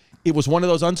literally, it was one of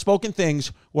those unspoken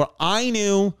things where I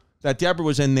knew that Deborah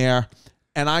was in there,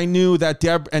 and I knew that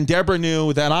Deborah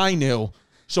knew that I knew.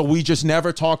 So we just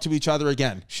never talked to each other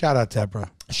again. Shout out, Deborah.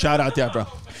 Shout out, Deborah.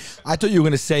 I thought you were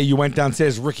going to say you went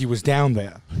downstairs, Ricky was down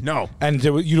there. No. And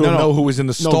you don't know who was in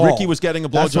the stall. No, Ricky was getting a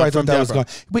blowjob from Deborah.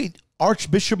 Wait,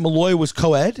 Archbishop Malloy was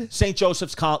co-ed? St.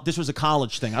 Joseph's College. This was a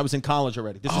college thing. I was in college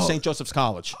already. This was St. Joseph's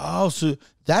College. Oh, so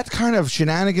that kind of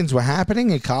shenanigans were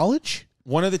happening in college?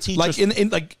 One of the teachers, like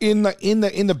in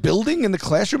the building, in the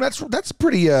classroom. That's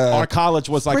pretty. Our college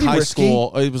was like high risky.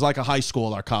 school. It was like a high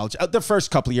school. Our college. The first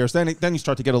couple of years, then you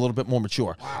start to get a little bit more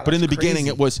mature. Wow, but in the beginning,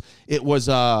 crazy. it was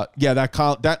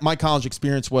that my college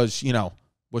experience was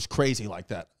was crazy like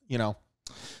that. You know,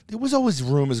 there was always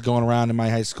rumors going around in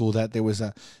my high school that there was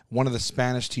one of the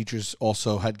Spanish teachers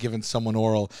also had given someone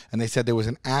oral, and they said there was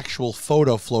an actual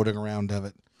photo floating around of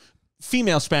it.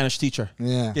 Female Spanish teacher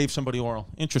gave somebody oral.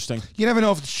 Interesting. You never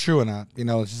know if it's true or not. You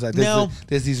know, it's just like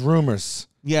there's these rumors.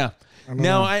 Yeah.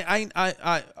 Now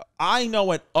I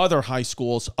know at other high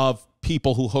schools of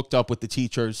people who hooked up with the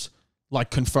teachers, like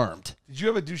confirmed. Did you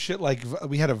ever do shit like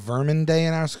we had a vermin day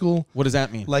in our school? What does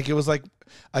that mean? Like it was like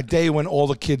a day when all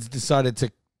the kids decided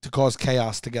to cause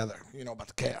chaos together. You know about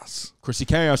the chaos. Chrissy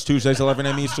Chaos, Tuesdays, 11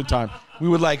 a.m. Eastern Time. We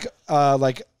would like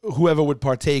whoever would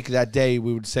partake that day,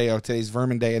 we would say, oh, today's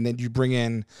vermin day. And then you bring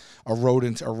in a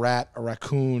rodent, a rat, a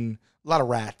raccoon, a lot of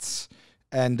rats.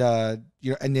 And, and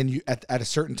then you at a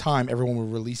certain time, everyone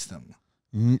would release them.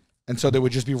 And so there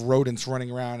would just be rodents running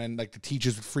around and like the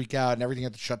teachers would freak out and everything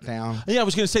had to shut down. Yeah, I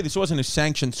was going to say this wasn't a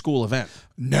sanctioned school event.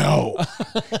 No.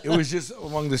 It was just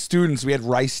among the students. We had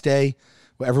rice day.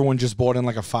 Everyone just bought in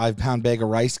like a 5-pound bag of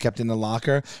rice, kept in the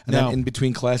locker, and then in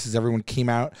between classes, everyone came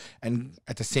out and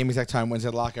at the same exact time went to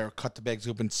the locker, cut the bags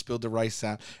open, spilled the rice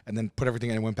out, and then put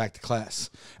everything in and went back to class.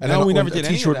 And then we never did. The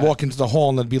teacher would walk into the hall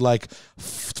and there'd be like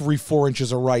 3-4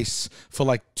 inches of rice for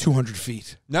like 200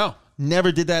 feet. No,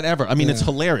 never did that ever. I mean, it's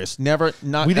hilarious. Never,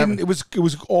 not. We didn't. Ever. It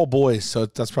was all boys, so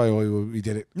that's probably why we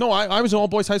did it. No, I was in all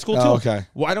boys high school too. Oh, okay.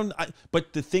 Well,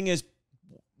 but the thing is,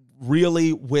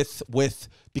 really, with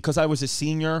because I was a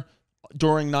senior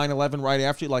during 9/11, right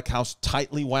after, like how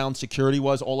tightly wound security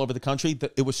was all over the country,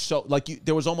 that it was so like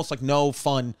there was almost like no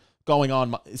fun going on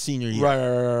my senior year.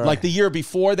 Right. Like the year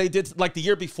before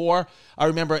I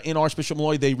remember in Archbishop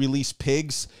Malloy they released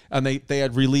pigs, and they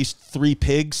had released 3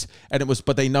 pigs, and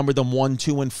but they numbered them 1,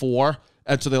 2, and 4.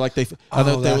 And so they were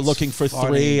looking for funny.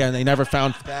 3, and they never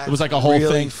found. It was like a whole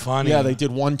really thing. Funny. Yeah, they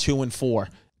did 1, 2, and 4.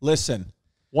 Listen.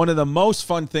 One of the most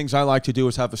fun things I like to do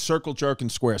is have a circle jerk in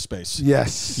Squarespace.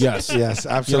 Yes,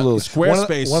 absolutely. You know,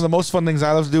 Squarespace. One of the most fun things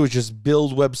I love to do is just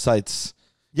build websites.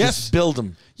 Yes, just build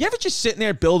them. You ever just sitting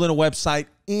there building a website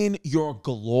in your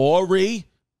glory?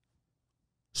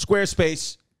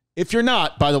 Squarespace. If you're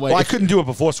not, by the way, I couldn't do it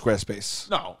before Squarespace.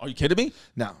 No, are you kidding me?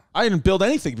 No. I didn't build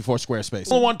anything before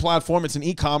Squarespace. All one platform. It's an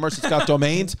e-commerce. It's got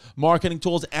domains, marketing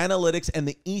tools, analytics, and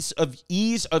the ease of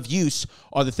use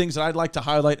are the things that I'd like to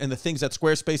highlight, and the things that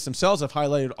Squarespace themselves have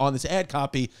highlighted on this ad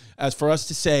copy as for us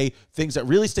to say things that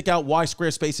really stick out why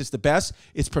Squarespace is the best.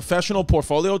 It's professional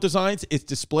portfolio designs. It's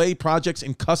display projects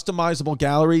in customizable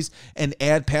galleries and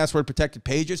add password-protected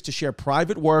pages to share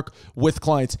private work with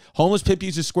clients. Homeless Pimp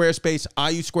uses Squarespace. I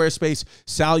use Squarespace.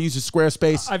 Sal uses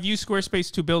Squarespace. I've used Squarespace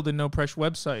to build a no-pressure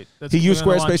website. He used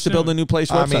Squarespace to build a new place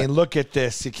website. I mean, look at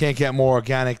this. You can't get more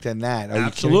organic than that.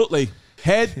 Absolutely.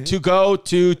 Head to go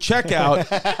to checkout,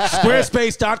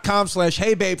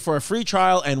 squarespace.com/heybabe for a free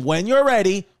trial. And when you're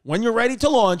ready to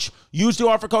launch, use the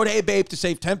offer code HeyBabe to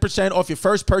save 10% off your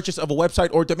first purchase of a website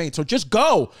or domain. So just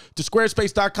go to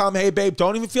squarespace.com/heybabe.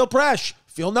 Don't even feel pressure.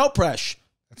 Feel no pressure.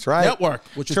 That's right. Network,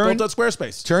 which is built on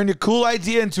Squarespace. Turn your cool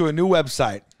idea into a new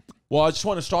website. Well, I just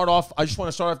want to start off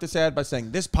this ad by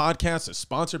saying this podcast is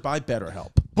sponsored by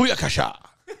BetterHelp. Booyakasha.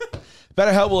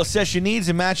 BetterHelp will assess your needs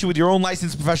and match you with your own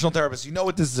licensed professional therapist. You know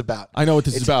what this is about. I know what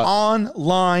this is about.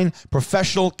 Online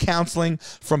professional counseling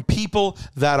from people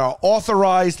that are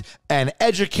authorized and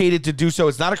educated to do so.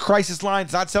 It's not a crisis line.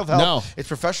 It's not self-help. No. It's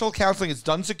professional counseling. It's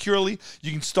done securely.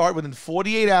 You can start within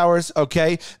 48 hours,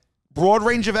 okay? Broad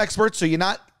range of experts, so you're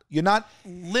not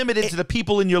limited to the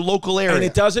people in your local area. And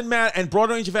it doesn't matter. And broad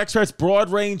range of experts, broad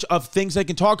range of things they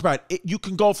can talk about. You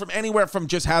can go from anywhere from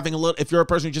just having a little, if you're a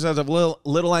person who just has a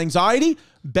little anxiety,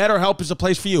 BetterHelp is a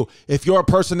place for you. If you're a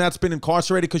person that's been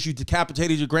incarcerated because you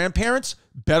decapitated your grandparents,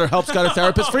 BetterHelp's got a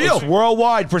therapist for you. It's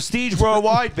worldwide. Prestige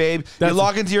worldwide, babe. You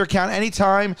log into your account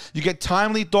anytime. You get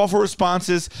timely, thoughtful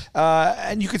responses.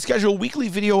 And you can schedule weekly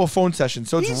video or phone sessions.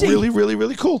 So it's really, really,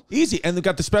 really cool. Easy. And they've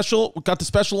got the special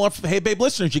offer for Hey Babe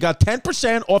listeners. You got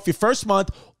 10% off your first month.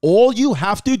 All you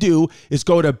have to do is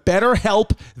go to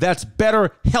BetterHelp. That's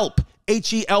BetterHelp.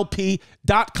 HELP.com/HeyBabe.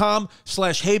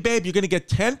 You're going to get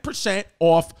 10%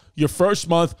 off your first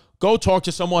month. Go talk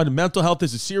to someone. Mental health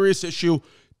is a serious issue.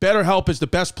 BetterHelp is the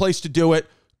best place to do it.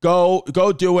 Go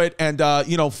do it. And,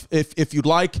 if you'd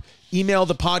like, email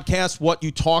the podcast what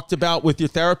you talked about with your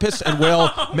therapist, and we'll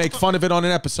make fun of it on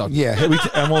an episode. Yeah,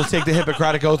 and we'll take the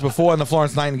Hippocratic Oath before and the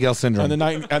Florence Nightingale syndrome. And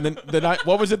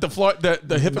what was it?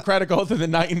 The Hippocratic Oath and the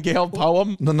Nightingale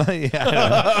poem? You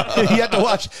have to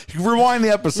watch. Rewind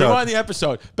the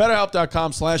episode.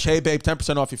 BetterHelp.com/HeyBabe.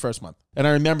 10% off your first month. And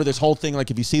I remember this whole thing,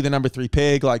 like if you see the number 3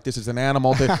 pig, like this is an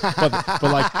animal. But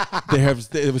like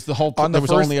it was the whole. There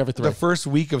was only ever 3. The first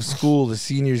week of school, the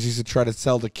seniors used to try to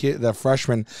sell the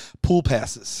freshmen pool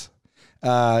passes.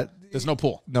 There's no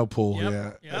pool. No pool,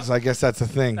 Yep. So I guess that's a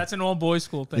thing. That's an all-boys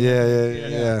school thing.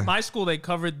 Yeah. My school, they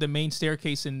covered the main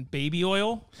staircase in baby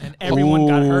oil, and everyone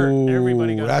got hurt.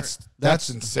 Everybody got hurt. That's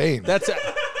insane.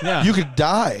 Yeah. You could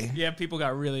die. Yeah, people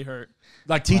got really hurt.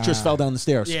 Like teachers fell down the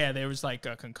stairs. Yeah, there was like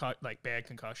bad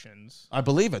concussions. I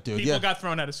believe it, dude. People got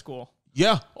thrown out of school.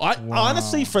 Yeah,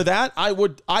 honestly, for that, I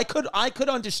could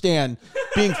understand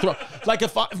being thrown. Like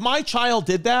if my child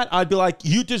did that, I'd be like,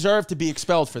 you deserve to be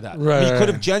expelled for that. Right. You could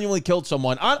have genuinely killed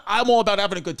someone. I'm all about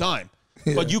having a good time,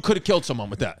 but you could have killed someone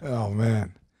with that. Oh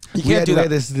man, you can't do that.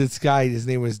 This guy, his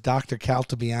name was Dr.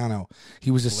 Caltabiano.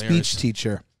 He was a speech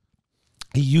teacher.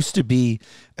 He used to be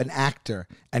an actor,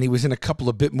 and he was in a couple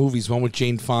of bit movies, one with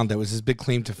Jane Fonda. It was his big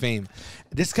claim to fame.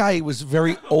 This guy was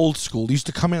very old school. He used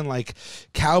to come in like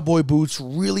cowboy boots,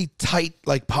 really tight,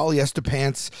 like polyester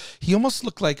pants. He almost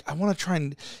looked like,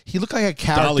 he looked like a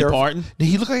character. Dolly Parton?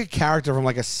 He looked like a character from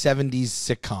like a 70s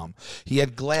sitcom. He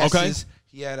had glasses. Okay.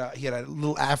 He had a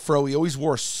little afro. He always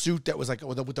wore a suit that was like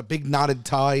with a big knotted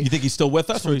tie. You think he's still with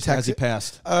us, or has he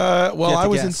passed? Well, I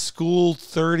was in school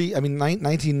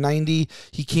 1990.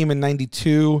 He came in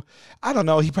 92. I don't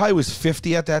know. He probably was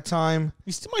 50 at that time.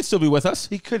 He might still be with us.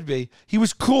 He could be. He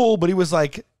was cool, but he was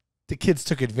like, the kids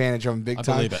took advantage of him big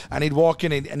time. I believe it. And he'd walk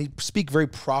in and he'd speak very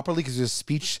properly because his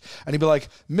speech, and he'd be like,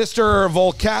 Mr.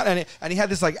 Vulcano, and he had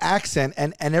this like accent,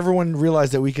 and everyone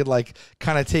realized that we could like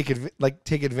kind of take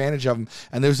advantage of him.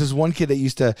 And there was this one kid that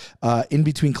used to, in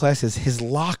between classes, his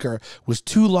locker was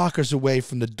 2 lockers away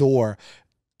from the door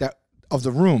of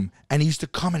the room, and he used to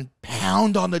come and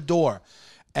pound on the door.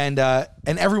 And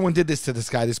everyone did this to this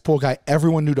guy, this poor guy.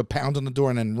 Everyone knew to pound on the door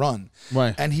and then run.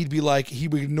 Right. And he'd be like, he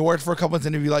would ignore it for a couple months,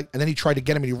 and he'd be like, and then he tried to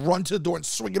get him, and he'd run to the door and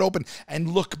swing it open and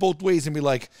look both ways and be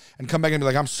like, and come back and be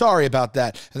like, I'm sorry about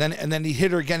that. And then he'd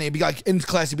hit her again. And he'd be like, in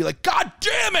class, he'd be like, God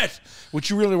damn it! Which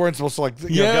you really weren't supposed to like.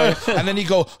 You know, and then he'd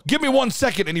go, give me 1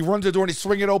 second, and he'd run to the door and he'd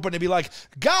swing it open and be like,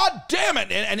 God damn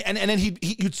it! And then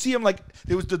you'd see him like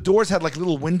the doors had like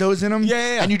little windows in them.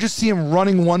 Yeah. And you just see him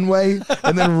running one way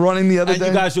and then running the other. And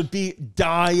you guys would be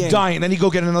dying. And then he'd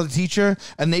go get another teacher,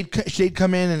 and they'd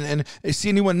come in and see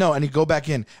anyone? No. And he'd go back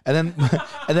in. And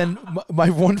then my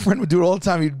one friend would do it all the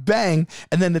time. He'd bang,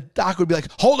 and then the doc would be like,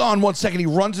 hold on 1 second. He'd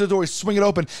run to the door, he'd swing it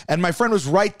open, and my friend was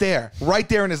right there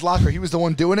in his locker. He was the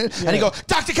one doing it. Yeah. And he'd go,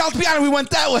 Dr. Caltabiano, we went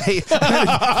that way.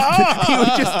 He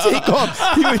would just take off.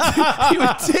 He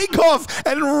would take off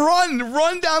and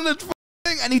run down the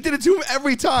thing, and he did it to him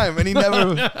every time, and he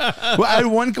never. Well, I had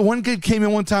one kid came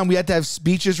in one time. We had to have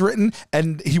speeches written,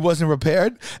 and he wasn't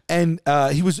prepared, and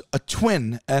he was a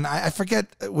twin, and I forget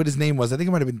what his name was. I think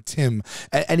it might have been Tim,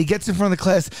 and he gets in front of the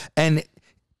class, and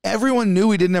everyone knew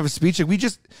he didn't have a speech. Like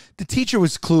the teacher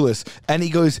was clueless, and he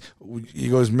goes,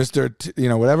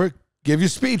 Mr. Whatever, give your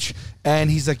speech, and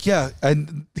he's like, yeah,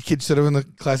 and the kid stood up in the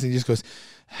class, and he just goes,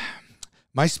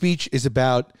 my speech is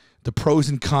about the pros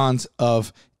and cons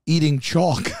of eating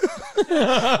chalk.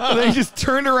 And then he just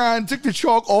turned around, took the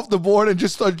chalk off the board, and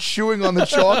just started chewing on the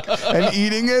chalk and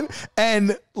eating it.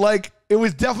 And like, it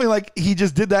was definitely like he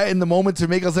just did that in the moment to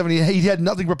make us have any. He had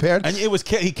nothing prepared, And it was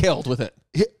he killed with it.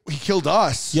 He killed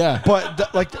us. Yeah. But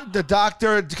the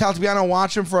doctor, Caltabiano,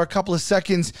 watched him for a couple of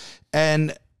seconds,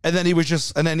 and then he was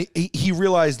just, and then he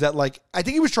realized that, like, I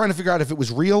think he was trying to figure out if it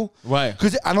was real. Right.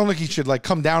 Because I don't think he should like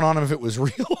come down on him if it was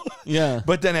real. Yeah.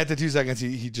 But then after 2 seconds,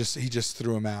 he just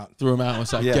threw him out. Threw him out and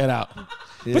was like, Yeah. get out.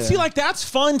 Yeah. But see, like, that's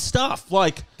fun stuff.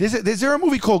 Like, Is there a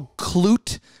movie called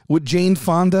Clute with Jane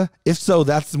Fonda? If so,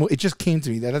 that's the movie. It just came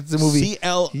to me. That's the movie.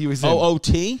 He was in.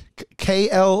 CLOOT?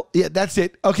 KL. Yeah, that's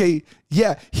it. Okay.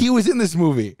 Yeah, he was in this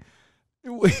movie.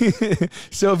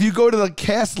 So if you go to the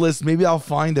cast list, maybe I'll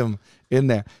find him in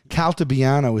there.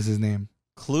 Caltabiano is his name.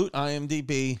 Clute,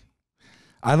 IMDb.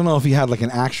 I don't know if he had like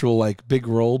an actual like big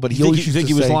role, but he You always think used to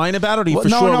he was say, lying about it, or he Well, for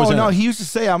sure was in no. it? He used to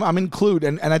say I'm in Clute,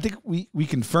 and I think we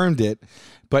confirmed it.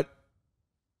 But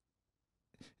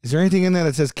is there anything in there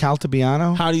that says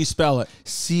Caltabiano? How do you spell it?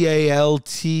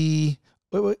 CALT.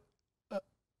 Wait.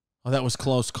 Oh, that was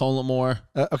close. Colomore.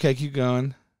 Okay, keep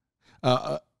going.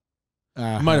 He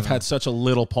might have had such a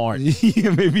little part. Yeah,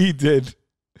 maybe he did.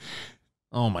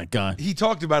 Oh, my God. He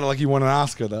talked about it like he won an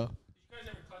Oscar, though. You guys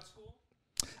ever cut school?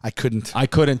 I couldn't. I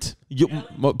couldn't.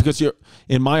 Because you're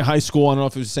in my high school. I don't know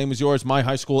if it was the same as yours. My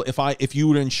high school, if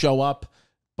you didn't show up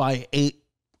by 8,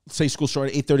 say school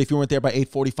started at 8:30, if you weren't there by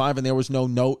 8:45 and there was no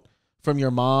note from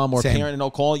your mom or Same. parent and no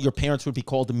call, your parents would be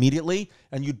called immediately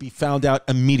and you'd be found out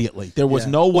immediately. There was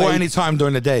no way. Or any time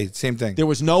during the day, same thing. There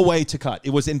was no way to cut. It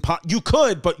was you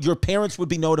could, but your parents would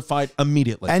be notified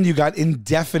immediately. And you got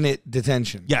indefinite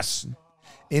detention. Yes.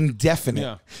 Indefinite.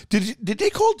 Yeah. Did they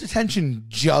call detention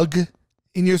jug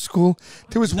in your school?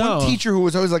 There was No. one teacher who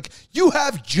was always like, "You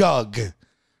have jug,"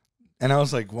 and I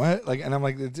was like, "What?" Like, and I'm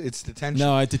like, "It's detention."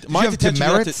 No, my you have detention,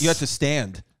 demerits? you had to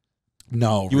stand.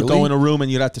 No, You would go in a room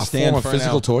and you'd have to stand form of for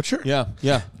physical an hour. torture. Yeah,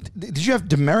 yeah. Did you have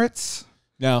demerits?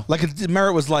 No. Like a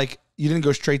demerit was like you didn't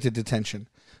go straight to detention.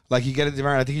 Like you get a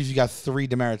demerit. I think if you got 3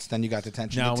 demerits, then you got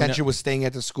detention. No, Detention was staying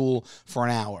at the school for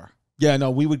an hour. Yeah,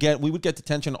 no, we would get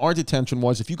detention. Our detention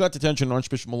was if you got detention in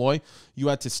Archbishop Malloy, you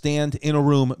had to stand in a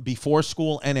room before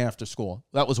school and after school.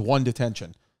 That was one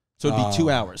detention. So it'd be 2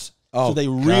 hours. So they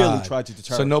really God. tried to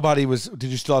deter. So nobody was. Did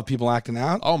you still have people acting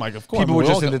out? Oh my God! Of course, People we were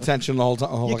just all in got- detention the whole time.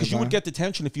 Yeah, because you would get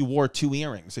detention if you wore 2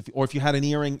 earrings, or if you had an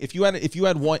earring. If you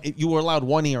had one, you were allowed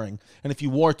 1 earring, and if you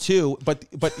wore 2, but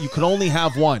you could only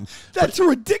have 1. That's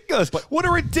ridiculous. What a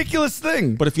ridiculous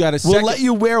thing. But if you had a we'll second, let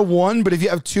you wear 1, but if you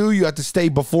have 2, you have to stay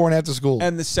before and after school.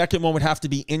 and the second one would have to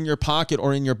be in your pocket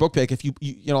or in your book bag. If you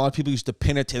know, a lot of people used to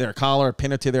pin it to their collar or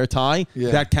pin it to their tie.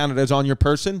 Yeah. That counted as on your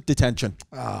person. Detention.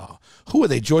 Oh, who are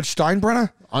they? George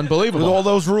Steinbrenner? Unbelievable. With all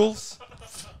those rules?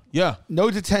 Yeah.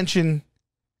 No detention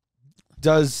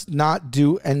does not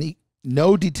do any.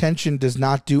 No detention does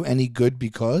not do any good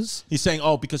because He's saying,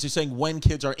 because he's saying when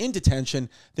kids are in detention,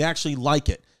 they actually like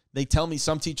it. They tell me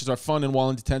some teachers are fun, and while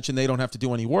in detention, they don't have to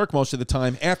do any work most of the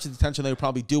time. After detention, they would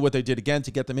probably do what they did again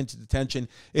to get them into detention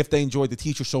if they enjoyed the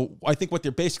teacher. So I think what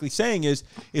they're basically saying is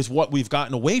what we've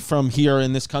gotten away from here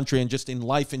in this country and just in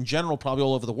life in general, probably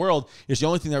all over the world, is the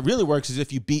only thing that really works is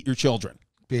if you beat your children.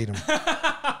 beat him.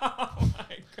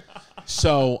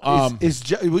 So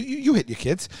you hit your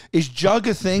kids. Is jug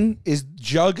a thing? Is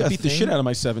jug a thing? beat the shit out of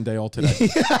my 7-day-old today.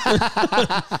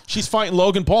 She's fighting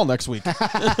Logan Paul next week.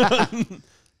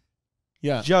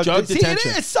 Yeah, Jug detention. See,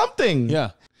 it is something.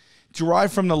 Yeah.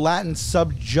 Derived from the Latin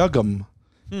subjugum,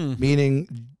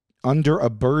 meaning under a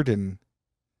burden.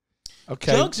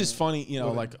 Okay. Jugs is funny,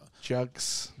 like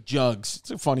jugs. Jugs. It's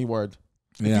a funny word.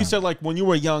 Yeah. If you said, like, when you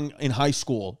were young in high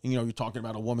school, you're talking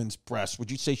about a woman's breast,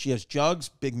 would you say she has jugs,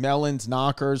 big melons,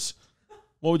 knockers?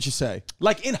 What would you say?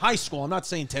 Like, in high school, I'm not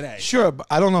saying today. Sure, but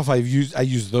I don't know if I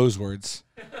use those words.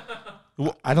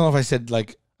 I don't know if I said,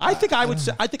 like... I think I would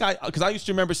say, because I used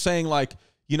to remember saying, like,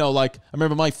 like, I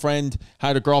remember my friend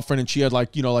had a girlfriend and she had,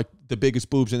 like, like the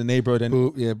biggest boobs in the neighborhood. And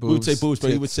boobs. we would say boobs,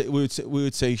 but we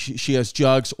would say she has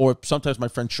jugs, or sometimes my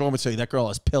friend Sean would say that girl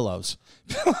has pillows.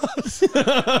 I used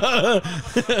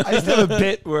to have a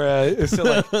bit where so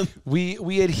like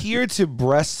we adhere to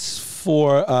breasts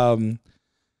for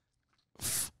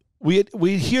we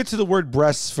adhere to the word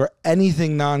breasts for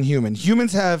anything non-human.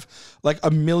 Humans have like a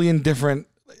million different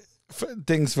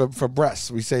things for breasts.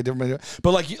 We say different,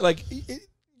 but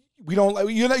we don't.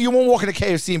 You won't walk into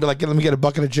KFC and be like, "Let me get a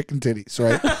bucket of chicken titties,"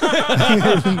 right?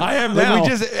 I am now. We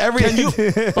just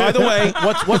By the way,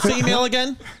 what's the email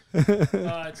again?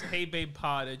 It's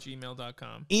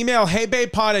heybabepod@gmail.com. Email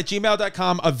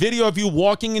heybabepod@gmail.com. A video of you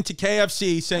walking into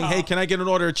KFC saying, hey, can I get an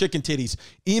order of chicken titties?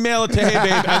 Email it to Hey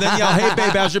Babe, and then yell, hey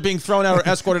babe, as you're being thrown out or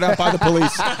escorted out by the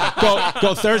police.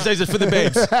 Go Thursdays is for the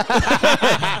babes.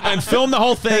 And film the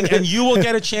whole thing, and you will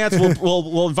get a chance.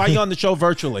 We'll invite you on the show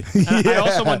virtually. I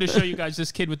also wanted to show you guys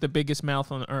this kid with the biggest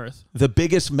mouth on earth. The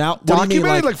biggest mouth? What do you mean,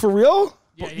 Documented, like for real?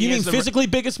 Yeah, you mean physically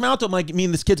biggest mouth? Or like,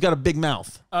 mean this kid's got a big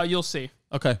mouth? You'll see.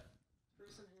 Okay.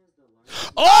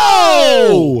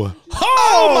 Oh!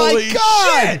 Holy my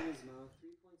God! shit!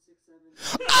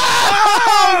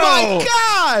 Oh my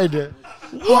God!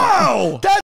 Whoa!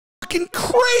 That's fucking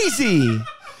crazy!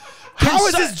 How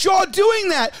is his jaw doing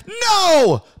that?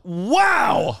 No!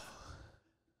 Wow!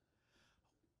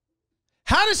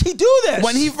 How does he do this?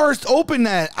 When he first opened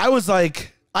that, I was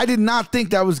like, I did not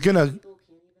think that was gonna.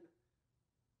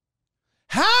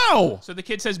 How? So the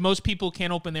kid says most people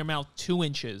can't open their mouth 2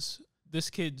 inches. This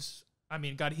kid's, I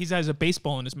mean, God, he has a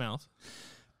baseball in his mouth.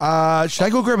 Should I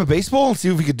go grab a baseball and see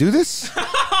if we could do this?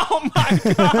 Oh my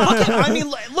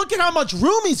God! Look at how much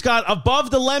room he's got above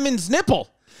the lemon's nipple.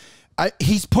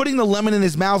 He's putting the lemon in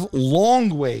his mouth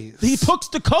long ways. He puts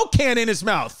the Coke can in his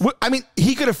mouth. I mean,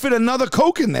 he could have fit another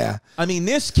Coke in there. I mean,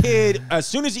 this kid, as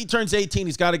soon as he turns 18,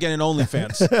 he's got to get an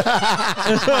OnlyFans.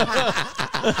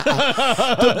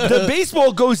 The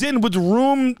baseball goes in with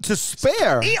room to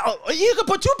spare. You could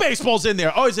put 2 baseballs in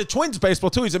there. Oh, he's a Twins baseball,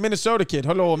 too. He's a Minnesota kid.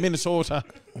 Hello, Minnesota.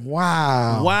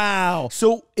 Wow. Wow.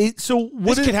 So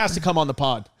This kid has to come on the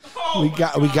pod. We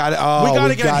got it. Oh, we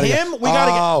gotta get him. We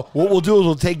gotta get. What we'll do is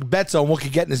we'll take bets on what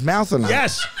could get in his mouth or not.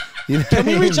 Yes. You know Can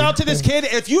we what I reach mean? out to this kid?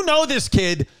 If you know this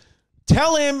kid,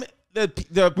 tell him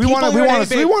the We want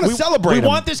to celebrate him. We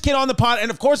want this kid on the pod, and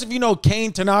of course, if you know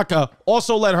Kane Tanaka,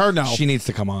 also let her know. She needs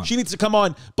to come on. She needs to come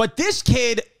on. But this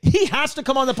kid, he has to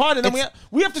come on the pod, and then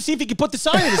we have to see if he can put the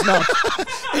sign in his mouth.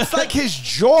 It's like his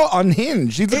jaw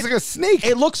unhinged. He looks like a snake.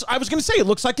 It looks. I was going to say it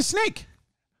looks like a snake.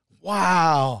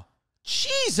 Wow.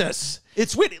 Jesus,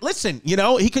 it's weird. Listen, you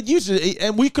know he could use it,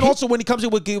 and we could also when he comes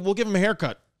in, we'll give him a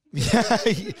haircut.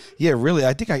 Yeah, really.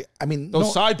 I mean,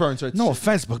 Those sideburns are. No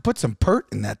offense, but put some pert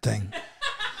in that thing.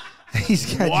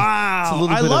 He's got. Wow,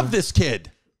 I love this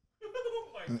kid.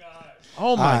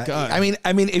 Oh my God.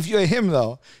 I mean, if you're him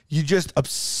though, you're just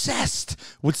obsessed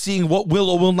with seeing what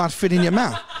will or will not fit in your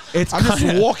mouth. I'm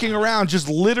just walking around, just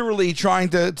literally trying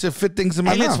to fit things in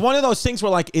my mouth. And it's one of those things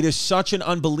where like it is such an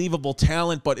unbelievable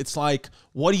talent, but it's like,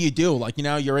 what do you do? Like, you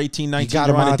know, you're 18, 19,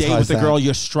 you're on a date with a girl,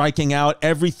 you're striking out,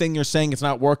 everything you're saying is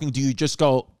not working. Do you just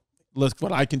go, look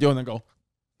what I can do, and then go?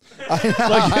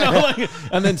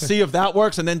 And then see if that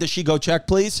works, and then does she go check,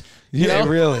 please? You know?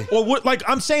 Really. Or what? Like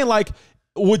I'm saying, like,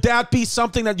 would that be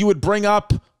something that you would bring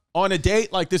up on a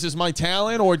date? Like, this is my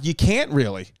talent, or you can't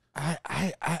really?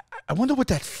 I wonder what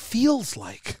that feels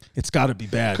like. It's got to be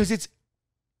bad because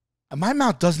my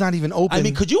mouth does not even open. I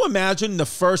mean, could you imagine the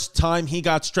first time he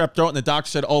got strep throat and the doctor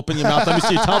said, "Open your mouth, let me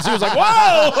see your tongue"? He was like,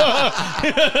 "Whoa!"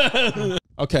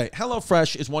 Okay,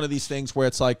 HelloFresh is one of these things where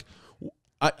it's like,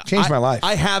 changed my life.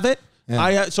 I have it.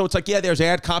 Yeah. So it's like, yeah, there's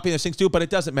ad copy, there's things to do, but it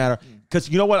doesn't matter. Because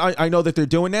you know what I know that they're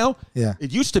doing now? Yeah.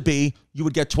 It used to be you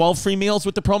would get 12 free meals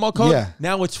with the promo code. Yeah.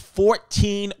 Now it's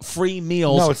 14 free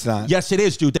meals. No, it's not. Yes, it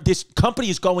is, dude. This company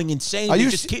is going insane. They're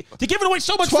giving away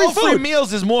so much free 12 food. free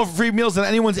meals is more free meals than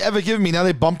anyone's ever given me. Now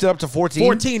they bumped it up to 14.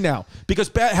 14 now. Because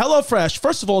HelloFresh,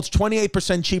 first of all, it's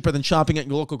 28% cheaper than shopping at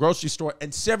your local grocery store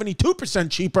and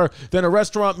 72% cheaper than a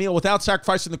restaurant meal without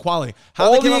sacrificing the quality.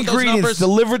 All the ingredients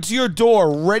delivered to your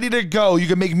door, ready to go. You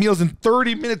can make meals in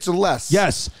 30 minutes or less.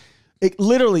 Yes.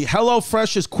 Literally,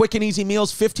 HelloFresh is quick and easy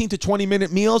meals, 15 to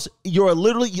 20-minute meals.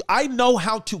 I know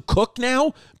how to cook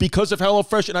now because of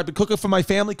HelloFresh, and I've been cooking for my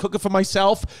family, cooking for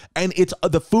myself, and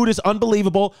the food is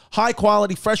unbelievable. High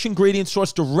quality, fresh ingredients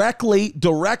sourced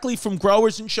directly from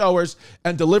growers and showers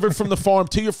and delivered from the farm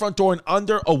to your front door in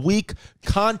under a week,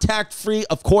 contact-free.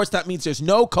 Of course, that means there's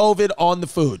no COVID on the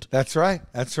food. That's right.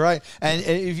 That's right. And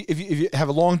if you have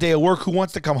a long day of work, who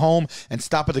wants to come home and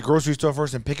stop at the grocery store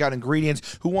first and pick out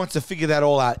ingredients? Who wants to figure that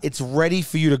all out? It's ready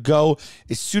for you to go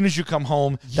as soon as you come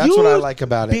home. That's what I like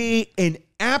about it. Be an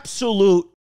absolute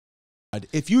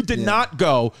if you did not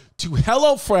go to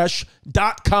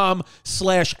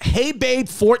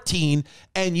HelloFresh.com/HeyBabe14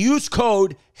 and use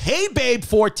code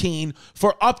HeyBabe14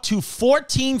 for up to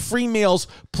 14 free meals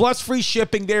plus free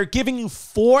shipping. They're giving you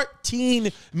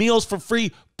 14 meals for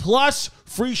free plus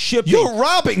free shipping. You're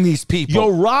robbing these people.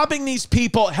 You're robbing these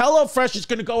people. HelloFresh is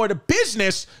going to go out of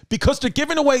business because they're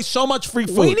giving away so much free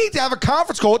food. We need to have a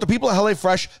conference call with the people at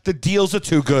HelloFresh. The deals are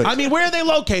too good. I mean, where are they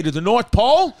located? The North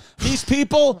Pole? These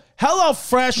people?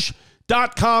 HelloFresh.com/HeyBabe14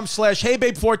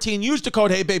 Facebook.com/HeyBabe14. Use the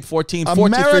code HeyBabe14.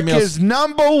 43 meals. America's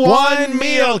 #1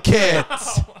 meal kit.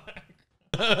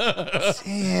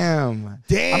 Damn.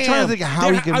 I'm trying to think of how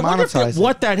There- he can I wonder monetize if it.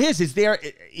 what that is there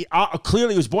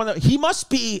clearly he was born. He must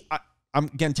be. I'm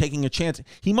again taking a chance.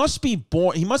 He must be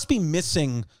born. He must be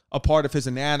missing a part of his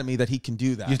anatomy that he can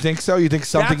do that. You think so? You think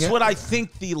something? That's what I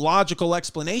think the logical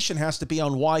explanation has to be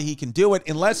on why he can do it,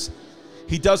 unless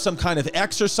he does some kind of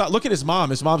exercise. Look at his mom.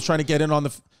 His mom's trying to get in on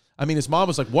the. I mean, his mom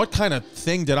was like, "What kind of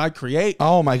thing did I create?"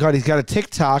 Oh my God, he's got a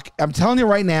TikTok. I'm telling you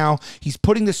right now, he's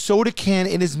putting the soda can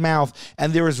in his mouth,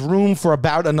 and there is room for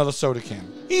about another soda can.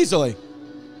 Easily.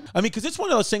 I mean, because it's one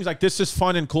of those things like this is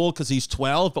fun and cool because he's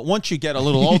 12, but once you get a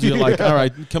little older, you're like, all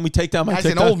right, can we take down my As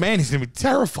an TikTok? old man, he's gonna be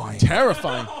terrifying.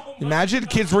 Terrifying. Imagine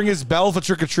kids ring his bell for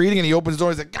trick or treating, and he opens the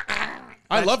door. He's like, "Ah."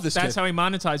 I love this That's kid. how he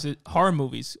monetizes horror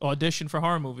movies. Audition for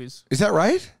horror movies. "Is that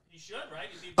right?" He should, right?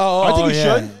 Oh, I think he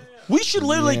yeah. should. We should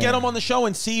literally get him on the show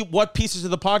and see what pieces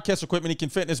of the podcast equipment he can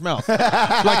fit in his mouth.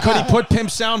 Like, could he put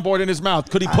Pimp's soundboard in his mouth?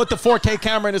 Could he put the 4K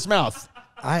camera in his mouth?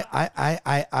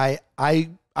 I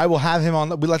will have him on.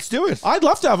 Let's do it. I'd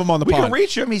love to have him on the We pod. can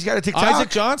reach him. He's got a TikTok. Isaac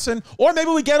Johnson, or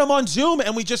maybe we get him on Zoom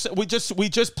and we just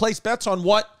place bets on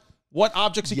what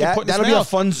objects he can put in his that'll be a mouth.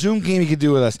 fun Zoom game he could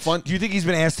do with us. Fun. Do you think he's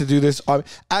been asked to do this?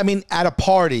 I mean, at a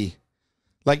party,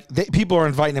 like people are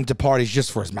inviting him to parties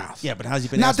just for his mouth. Yeah, but how's he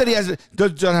been? Not asked? that he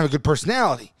doesn't have a good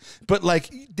personality, but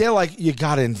like they're like, you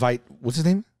gotta invite. What's his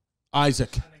name?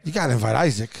 Isaac. You gotta invite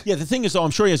Isaac. Yeah, the thing is, though, I'm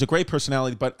sure he has a great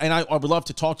personality, and I would love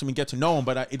to talk to him and get to know him,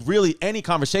 but it really, any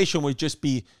conversation would just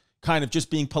be kind of just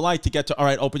being polite to get to, all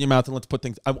right, open your mouth and let's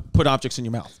put objects in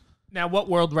your mouth. Now, what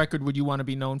world record would you want to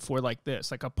be known for like this?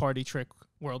 Like a party trick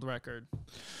world record?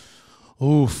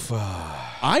 Oof.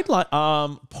 I'd like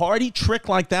party trick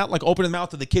like that, like open his mouth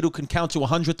to the kid who can count to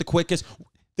 100 the quickest.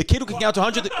 The kid who can count to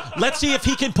 100. Let's see if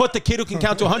he can put the kid who can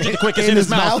count to 100 the quickest in his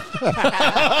mouth.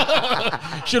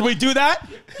 Should we do that?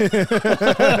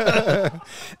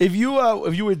 If you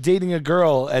were dating a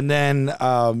girl and then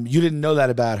you didn't know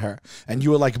that about her, and you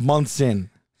were like months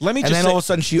in, Let me and just then say, all of a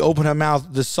sudden she opened her mouth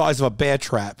the size of a bear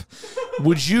trap,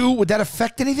 would that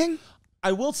affect anything?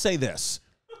 I will say this.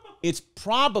 It's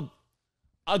probably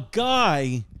a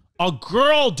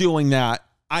girl doing that.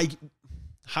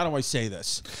 How do I say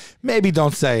this? Maybe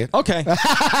don't say it. Okay. This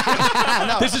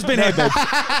has been Hey Babe.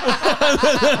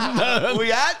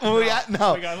 We at?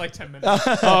 No. We got like 10 minutes.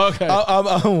 Oh, okay.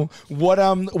 What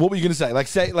were you gonna say?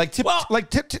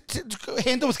 Tip,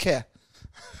 handle with care.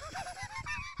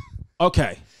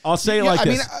 Okay. I'll say it like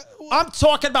this. I'm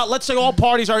talking about, let's say all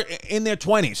parties are in their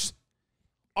 20s.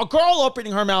 A girl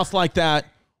opening her mouth like that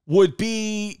would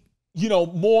be,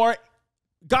 more...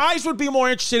 Guys would be more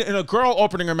interested in a girl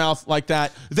opening her mouth like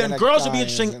that than girls would be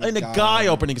interested in a guy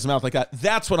opening his mouth like that.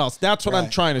 That's what I'm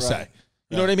trying to say.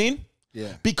 You know what I mean?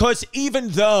 Yeah. Because even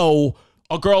though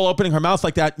a girl opening her mouth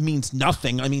like that means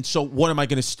nothing, I mean, so what am I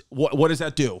going to, what does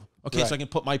that do? Okay, so I can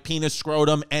put my penis,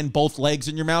 scrotum, and both legs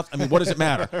in your mouth. I mean, what does it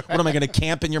matter? What am I going to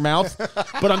camp in your mouth?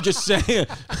 But I'm just saying,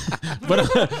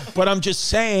 but I'm just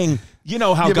saying, you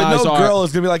know how guys but no are. girl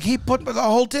is gonna be like, he put the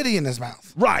whole titty in his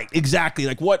mouth. Right, exactly.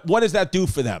 Like, what does that do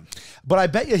for them? But I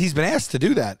bet you he's been asked to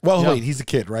do that. Well, wait, he's a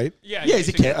kid, right? Yeah, Yeah, he's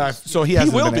a kid. So he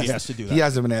hasn't will been be asked. asked to do that. He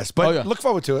hasn't been asked. But Oh, yeah. look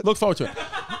forward to it. Look forward to it.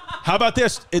 How about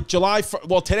this? Today's July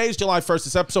 1st.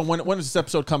 This episode, when is this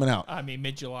episode coming out? I mean,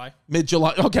 mid-July.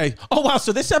 Mid-July. Okay. Oh, wow.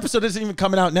 So this episode isn't even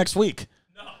coming out next week.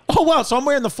 No. Oh, wow. So I'm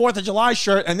wearing the 4th of July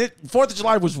shirt, and 4th of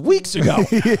July was weeks ago.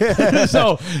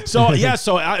 So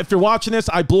if you're watching this,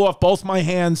 I blew off both my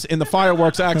hands in the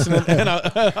fireworks accident, and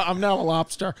I'm now a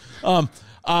lobster.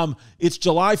 It's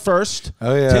July 1st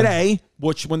today,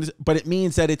 but it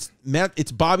means that it's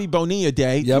Bobby Bonilla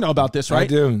Day. Yep. You know about this, right? I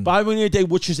do. Bobby Bonilla Day,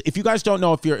 which is, if you guys don't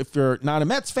know, if you're not a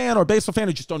Mets fan or a baseball fan,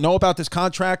 or just don't know about this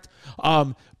contract,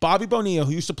 Bobby Bonilla,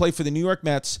 who used to play for the New York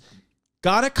Mets,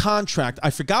 got a contract.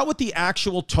 I forgot what the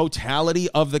actual totality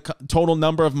of the total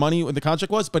number of money the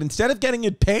contract was, but instead of getting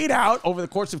it paid out over the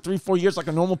course of 3-4 years like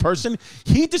a normal person,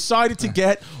 he decided to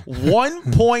get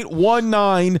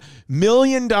 $1.19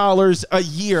 million a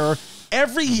year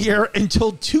every year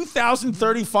until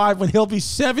 2035 when he'll be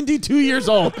 72 years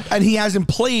old. And he hasn't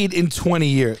played in 20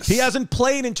 years. He hasn't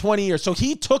played in 20 years. So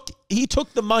he took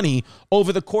the money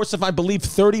over the course of, I believe,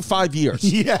 35 years.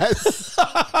 Yes.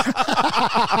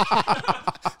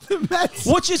 The Mets,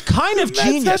 Which is kind of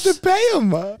genius. had to pay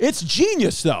him. It's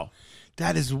genius, though.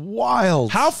 That is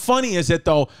wild. How funny is it,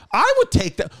 though? I would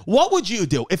take that. What would you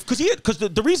do? Because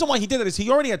the reason why he did it is he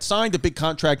already had signed a big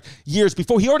contract years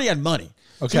before. He already had money.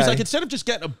 Okay. So he's like, instead of just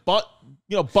getting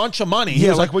a bunch of money.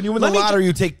 Yeah, like when you win the lottery,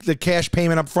 you take the cash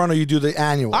payment up front or you do the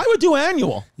annual. I would do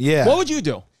annual. Yeah. What would you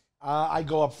do? I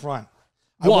go up front.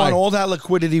 I want all that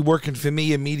liquidity working for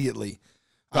me immediately.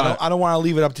 I don't want to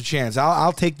leave it up to chance.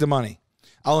 I'll take the money.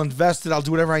 I'll invest it. I'll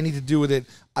do whatever I need to do with it.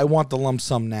 I want the lump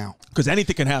sum now. Because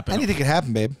anything can happen. Anything can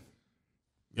happen, babe.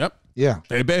 Yep. Yeah.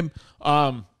 Hey, babe.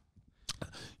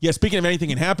 Yeah, speaking of anything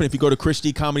can happen, if you go to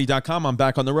chrisdcomedy.com, I'm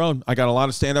back on the road. I got a lot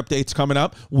of stand-up dates coming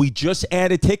up. We just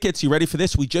added tickets. You ready for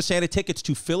this? We just added tickets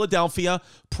to Philadelphia,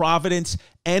 Providence,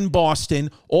 and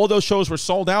Boston. All those shows were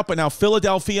sold out, but now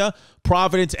Philadelphia,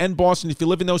 Providence, and Boston. If you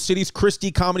live in those cities,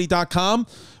 chrisdcomedy.com,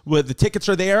 where the tickets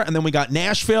are there. And then we got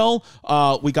Nashville.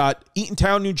 We got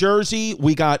Eatontown, New Jersey.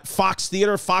 We got Fox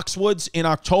Theater, Foxwoods in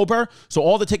October. So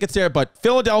all the tickets there. But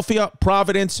Philadelphia,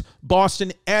 Providence,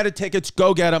 Boston, added tickets.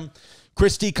 Go get them.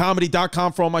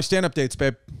 ChrisDComedy.com for all my stand-up dates,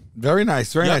 babe. Very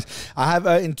nice, very nice. I have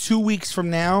in 2 weeks from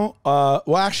now,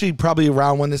 well, actually, probably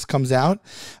around when this comes out,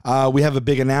 we have a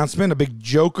big announcement, a big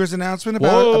Jokers announcement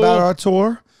about our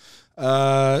tour,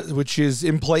 which is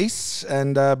in place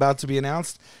and about to be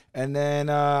announced. And then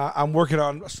I'm working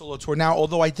on a solo tour now,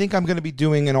 although I think I'm going to be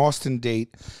doing an Austin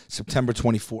date September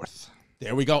 24th.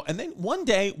 There we go. And then one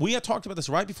day, we had talked about this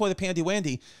right before the Pandy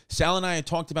Wandy. Sal and I had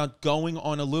talked about going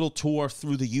on a little tour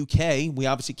through the UK. We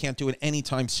obviously can't do it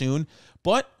anytime soon,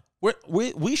 but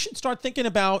we should start thinking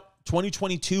about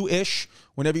 2022-ish,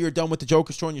 whenever you're done with the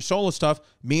Joker store and your solo stuff,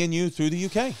 me and you through the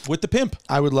UK with the pimp.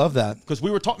 I would love that. Because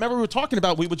remember we were talking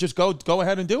about we would just go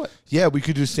ahead and do it. Yeah, we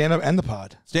could do stand-up and the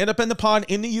pod. Stand-up and the pod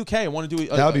in the UK. I want to do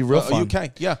that would be real fun.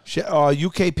 UK, yeah.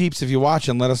 UK peeps, if you're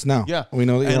watching, let us know. Yeah. We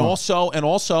know that and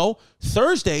also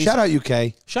Thursdays. Shout out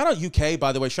UK. Shout out UK,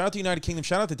 by the way. Shout out the United Kingdom.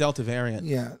 Shout out the Delta variant.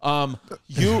 Yeah.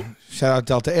 Shout out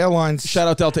Delta Airlines. Shout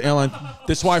out Delta Airlines.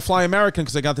 This is why I fly American,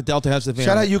 because I got the Delta has the variant.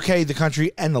 Shout out UK, the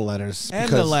country, and the letters.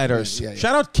 And the letters. Yeah.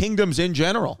 Shout out kingdoms in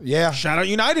general. Yeah. Shout out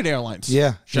United Airlines.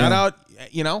 Yeah. Shout out,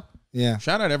 Yeah.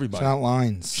 Shout out everybody. Shout out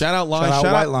lines. Shout out lines. Shout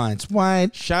out white lines.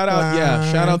 White. Shout out, lines.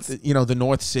 yeah. Shout out, the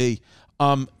North Sea.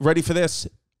 Ready for this?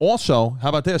 Also, how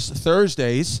about this?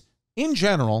 Thursdays, in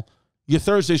general, your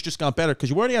Thursdays just got better because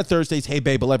you already had Thursdays, hey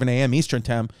babe, 11 a.m. Eastern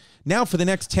time. Now for the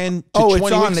next 10 to 20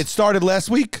 it's on. weeks. It started last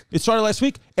week. It started last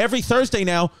week. Every Thursday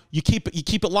now, you keep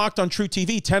it locked on True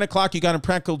TV. 10 o'clock, you got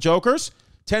Impractical Jokers.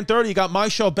 10:30, you got my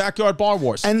show, Backyard Bar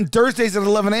Wars. And Thursdays at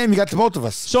 11 a.m., you got the both of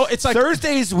us. So it's like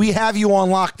Thursdays, we have you on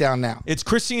lockdown now. It's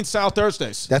Chrissy and Sal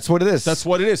Thursdays. That's what it is. That's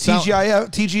what it is.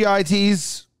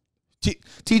 TGITs.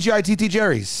 TGITT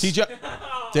Jerry's.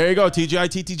 There you go,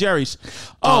 TGITT Jerry's.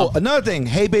 Another thing.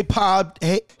 Hey Babe Pod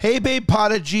at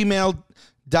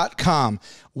gmail.com.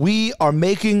 We are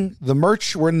making the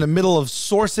merch. We're in the middle of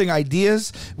sourcing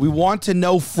ideas. We want to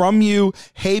know from you.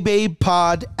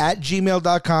 HeyBabePod at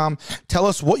gmail.com. Tell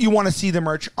us what you want to see the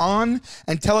merch on,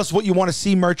 and tell us what you want to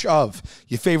see merch of.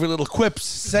 Your favorite little quips,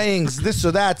 sayings, this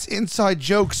or that, inside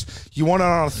jokes. You want it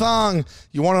on a thong.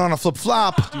 You want it on a flip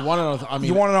flop. You want it on?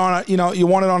 You want it on a, you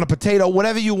want it on a potato.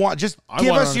 Whatever you want. Just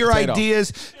give us your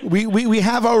ideas. We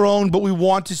have our own, but we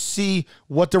want to see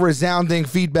what the resounding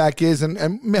feedback is,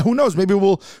 and who knows? Maybe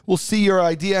we'll see your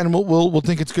idea and we'll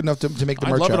think it's good enough to make the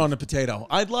merch. I'd love it on a potato.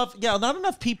 Not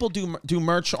enough people do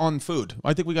merch on food.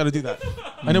 I think we got to do that.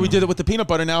 I know we did it with the peanut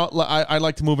butter. Now I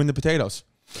like to move into potatoes.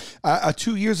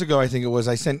 2 years ago, I think it was,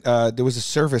 I sent there was a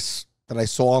service that I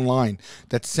saw online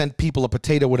that sent people a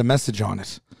potato with a message on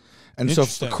it. And so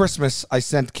for Christmas, I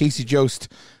sent Casey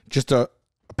Jost just a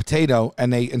potato,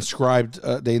 and they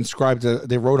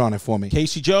wrote on it for me.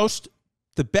 Casey Jost,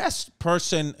 the best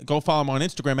person, go follow him on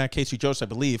Instagram at Casey Jost, I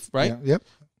believe, right? Yeah, yep.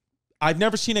 I've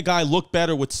never seen a guy look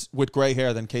better with gray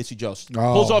hair than Casey Jost.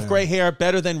 Pulls off gray hair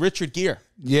better than Richard Gere.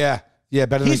 Yeah,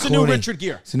 better than Clooney. He's the new Richard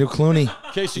Gere. It's a new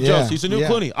Clooney. Casey Jost. He's a new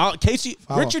Clooney.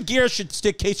 Richard Gere should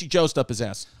stick Casey Jost up his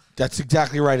ass. That's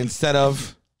exactly right. Instead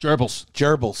of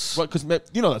gerbils. Well, because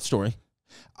you know that story.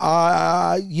 Yeah.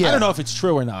 I don't know if it's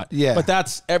true or not. Yeah.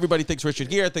 But everybody thinks Richard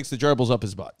Gere thinks the gerbils up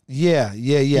his butt. Yeah.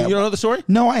 You don't know the story?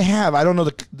 No, I have. I don't know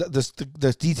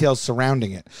the details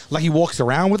surrounding it. Like he walks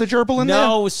around with a gerbil in there?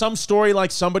 No, some story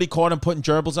like somebody caught him putting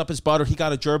gerbils up his butt, or he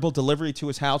got a gerbil delivery to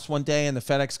his house one day, and the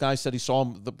FedEx guy said he saw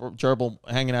the gerbil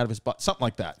hanging out of his butt. Something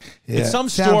like that. Yeah. It's some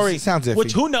story. Sounds iffy.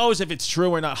 Which who knows if it's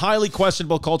true or not. Highly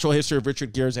questionable cultural history of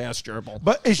Richard Gere's ass gerbil.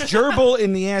 But is gerbil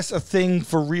in the ass a thing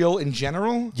for real in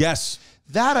general? Yes.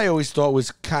 That I always thought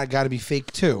was kind of got to be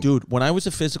fake too. Dude, when I was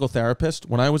a physical therapist,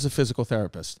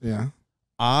 yeah,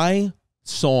 I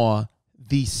saw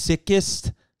the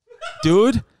sickest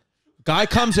dude. Guy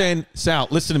comes in, Sal,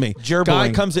 listen to me. Gerbling.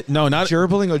 Guy comes in, no, not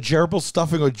Gerbling or gerbil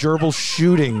stuffing or gerbil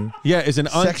shooting. Yeah, is an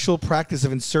sexual practice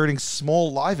of inserting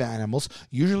small live animals,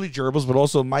 usually gerbils, but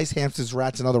also mice, hamsters,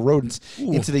 rats, and other rodents,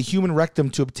 into the human rectum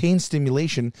to obtain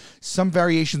stimulation. Some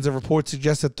variations of reports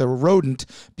suggest that the rodent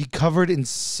be covered in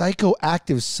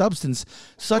psychoactive substance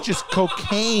such as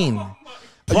cocaine.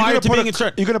 prior to being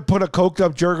inserted. You're going to put a coked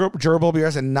up gerbil up your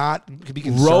ass and not be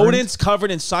concerned? Rodents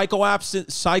covered in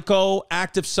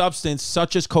psychoactive substance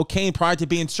such as cocaine prior to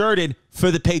being inserted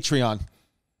for the Patreon.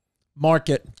 Mark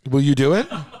it. Will you do it?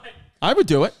 I would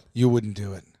do it. You wouldn't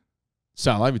do it.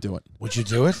 Sal, I would do it. Would you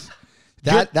do it?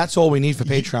 That's all we need for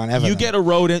Patreon ever. You get a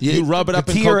rodent, you rub it up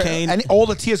in cocaine. And all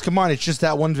the tears come on. It's just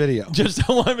that one video. Just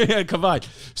the one video combined.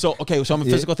 So, okay, so I'm a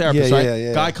physical therapist, right?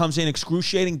 Yeah. Guy comes in,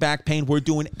 excruciating back pain. We're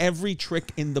doing every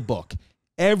trick in the book.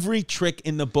 Every trick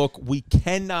in the book. We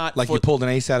cannot. Like you pulled an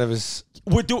ace out of his.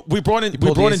 We brought in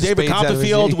David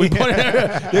Copperfield.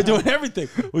 They're doing everything.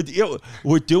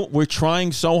 We're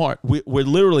trying so hard. We're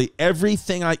literally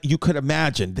everything you could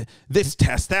imagine. This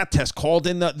test, that test. Called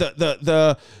in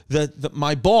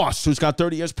my boss who's got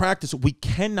 30 years practice. We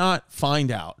cannot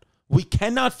find out. We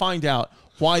cannot find out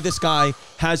why this guy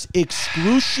has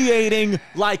excruciating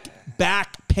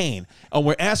back pain. And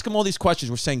we're asking him all these questions.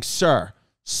 We're saying, sir,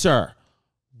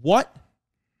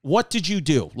 what did you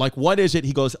do? What is it?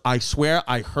 He goes, I swear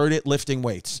I heard it lifting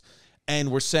weights.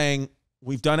 And we're saying,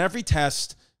 we've done every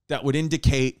test that would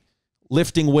indicate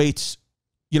lifting weights.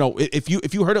 You know, if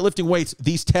you heard it lifting weights,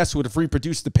 these tests would have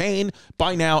reproduced the pain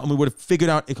by now, and we would have figured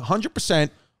out 100%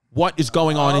 what is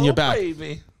going on in your back.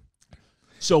 Baby.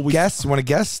 So we guess. Want to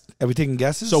guess? Are we taking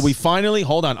guesses? So we finally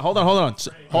hold on,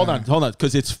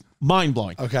 because it's mind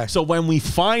blowing. Okay. So when we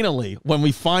finally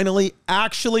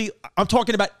actually, I'm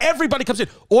talking about everybody comes in.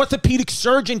 Orthopedic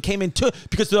surgeon came in too,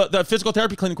 because the physical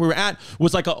therapy clinic we were at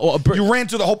was like you ran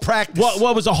through the whole practice.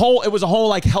 Well, it was a whole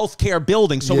healthcare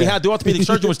building. So we had the orthopedic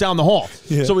surgeon was down the hall.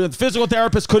 Yeah. So the physical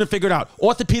therapist couldn't figure it out.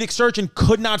 Orthopedic surgeon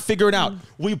could not figure it out.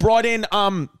 We brought in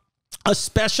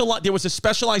there was a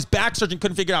specialized back surgeon,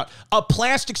 couldn't figure it out. A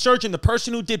plastic surgeon, the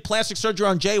person who did plastic surgery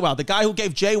on JWoww, the guy who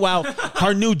gave JWoww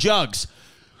her new jugs.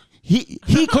 He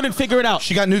couldn't figure it out.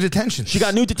 She got new detentions.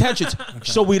 Okay.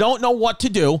 So we don't know what to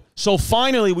do. So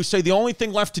finally, we say the only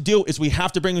thing left to do is we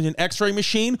have to bring in an X-ray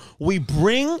machine. We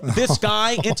bring this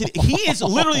guy into. He's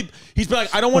been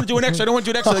like, I don't want to do an X-ray. I don't want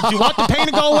to do an X-ray. Like, do you want the pain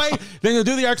to go away? Then you'll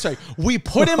do the X-ray. We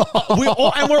put him.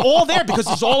 We're all there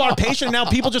because it's all our patient. And now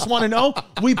people just want to know.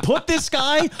 We put this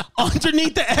guy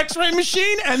underneath the X-ray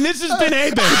machine, and this has been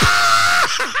A-Babe.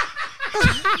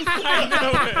 I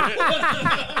know it.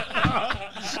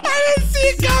 I didn't see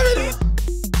it coming.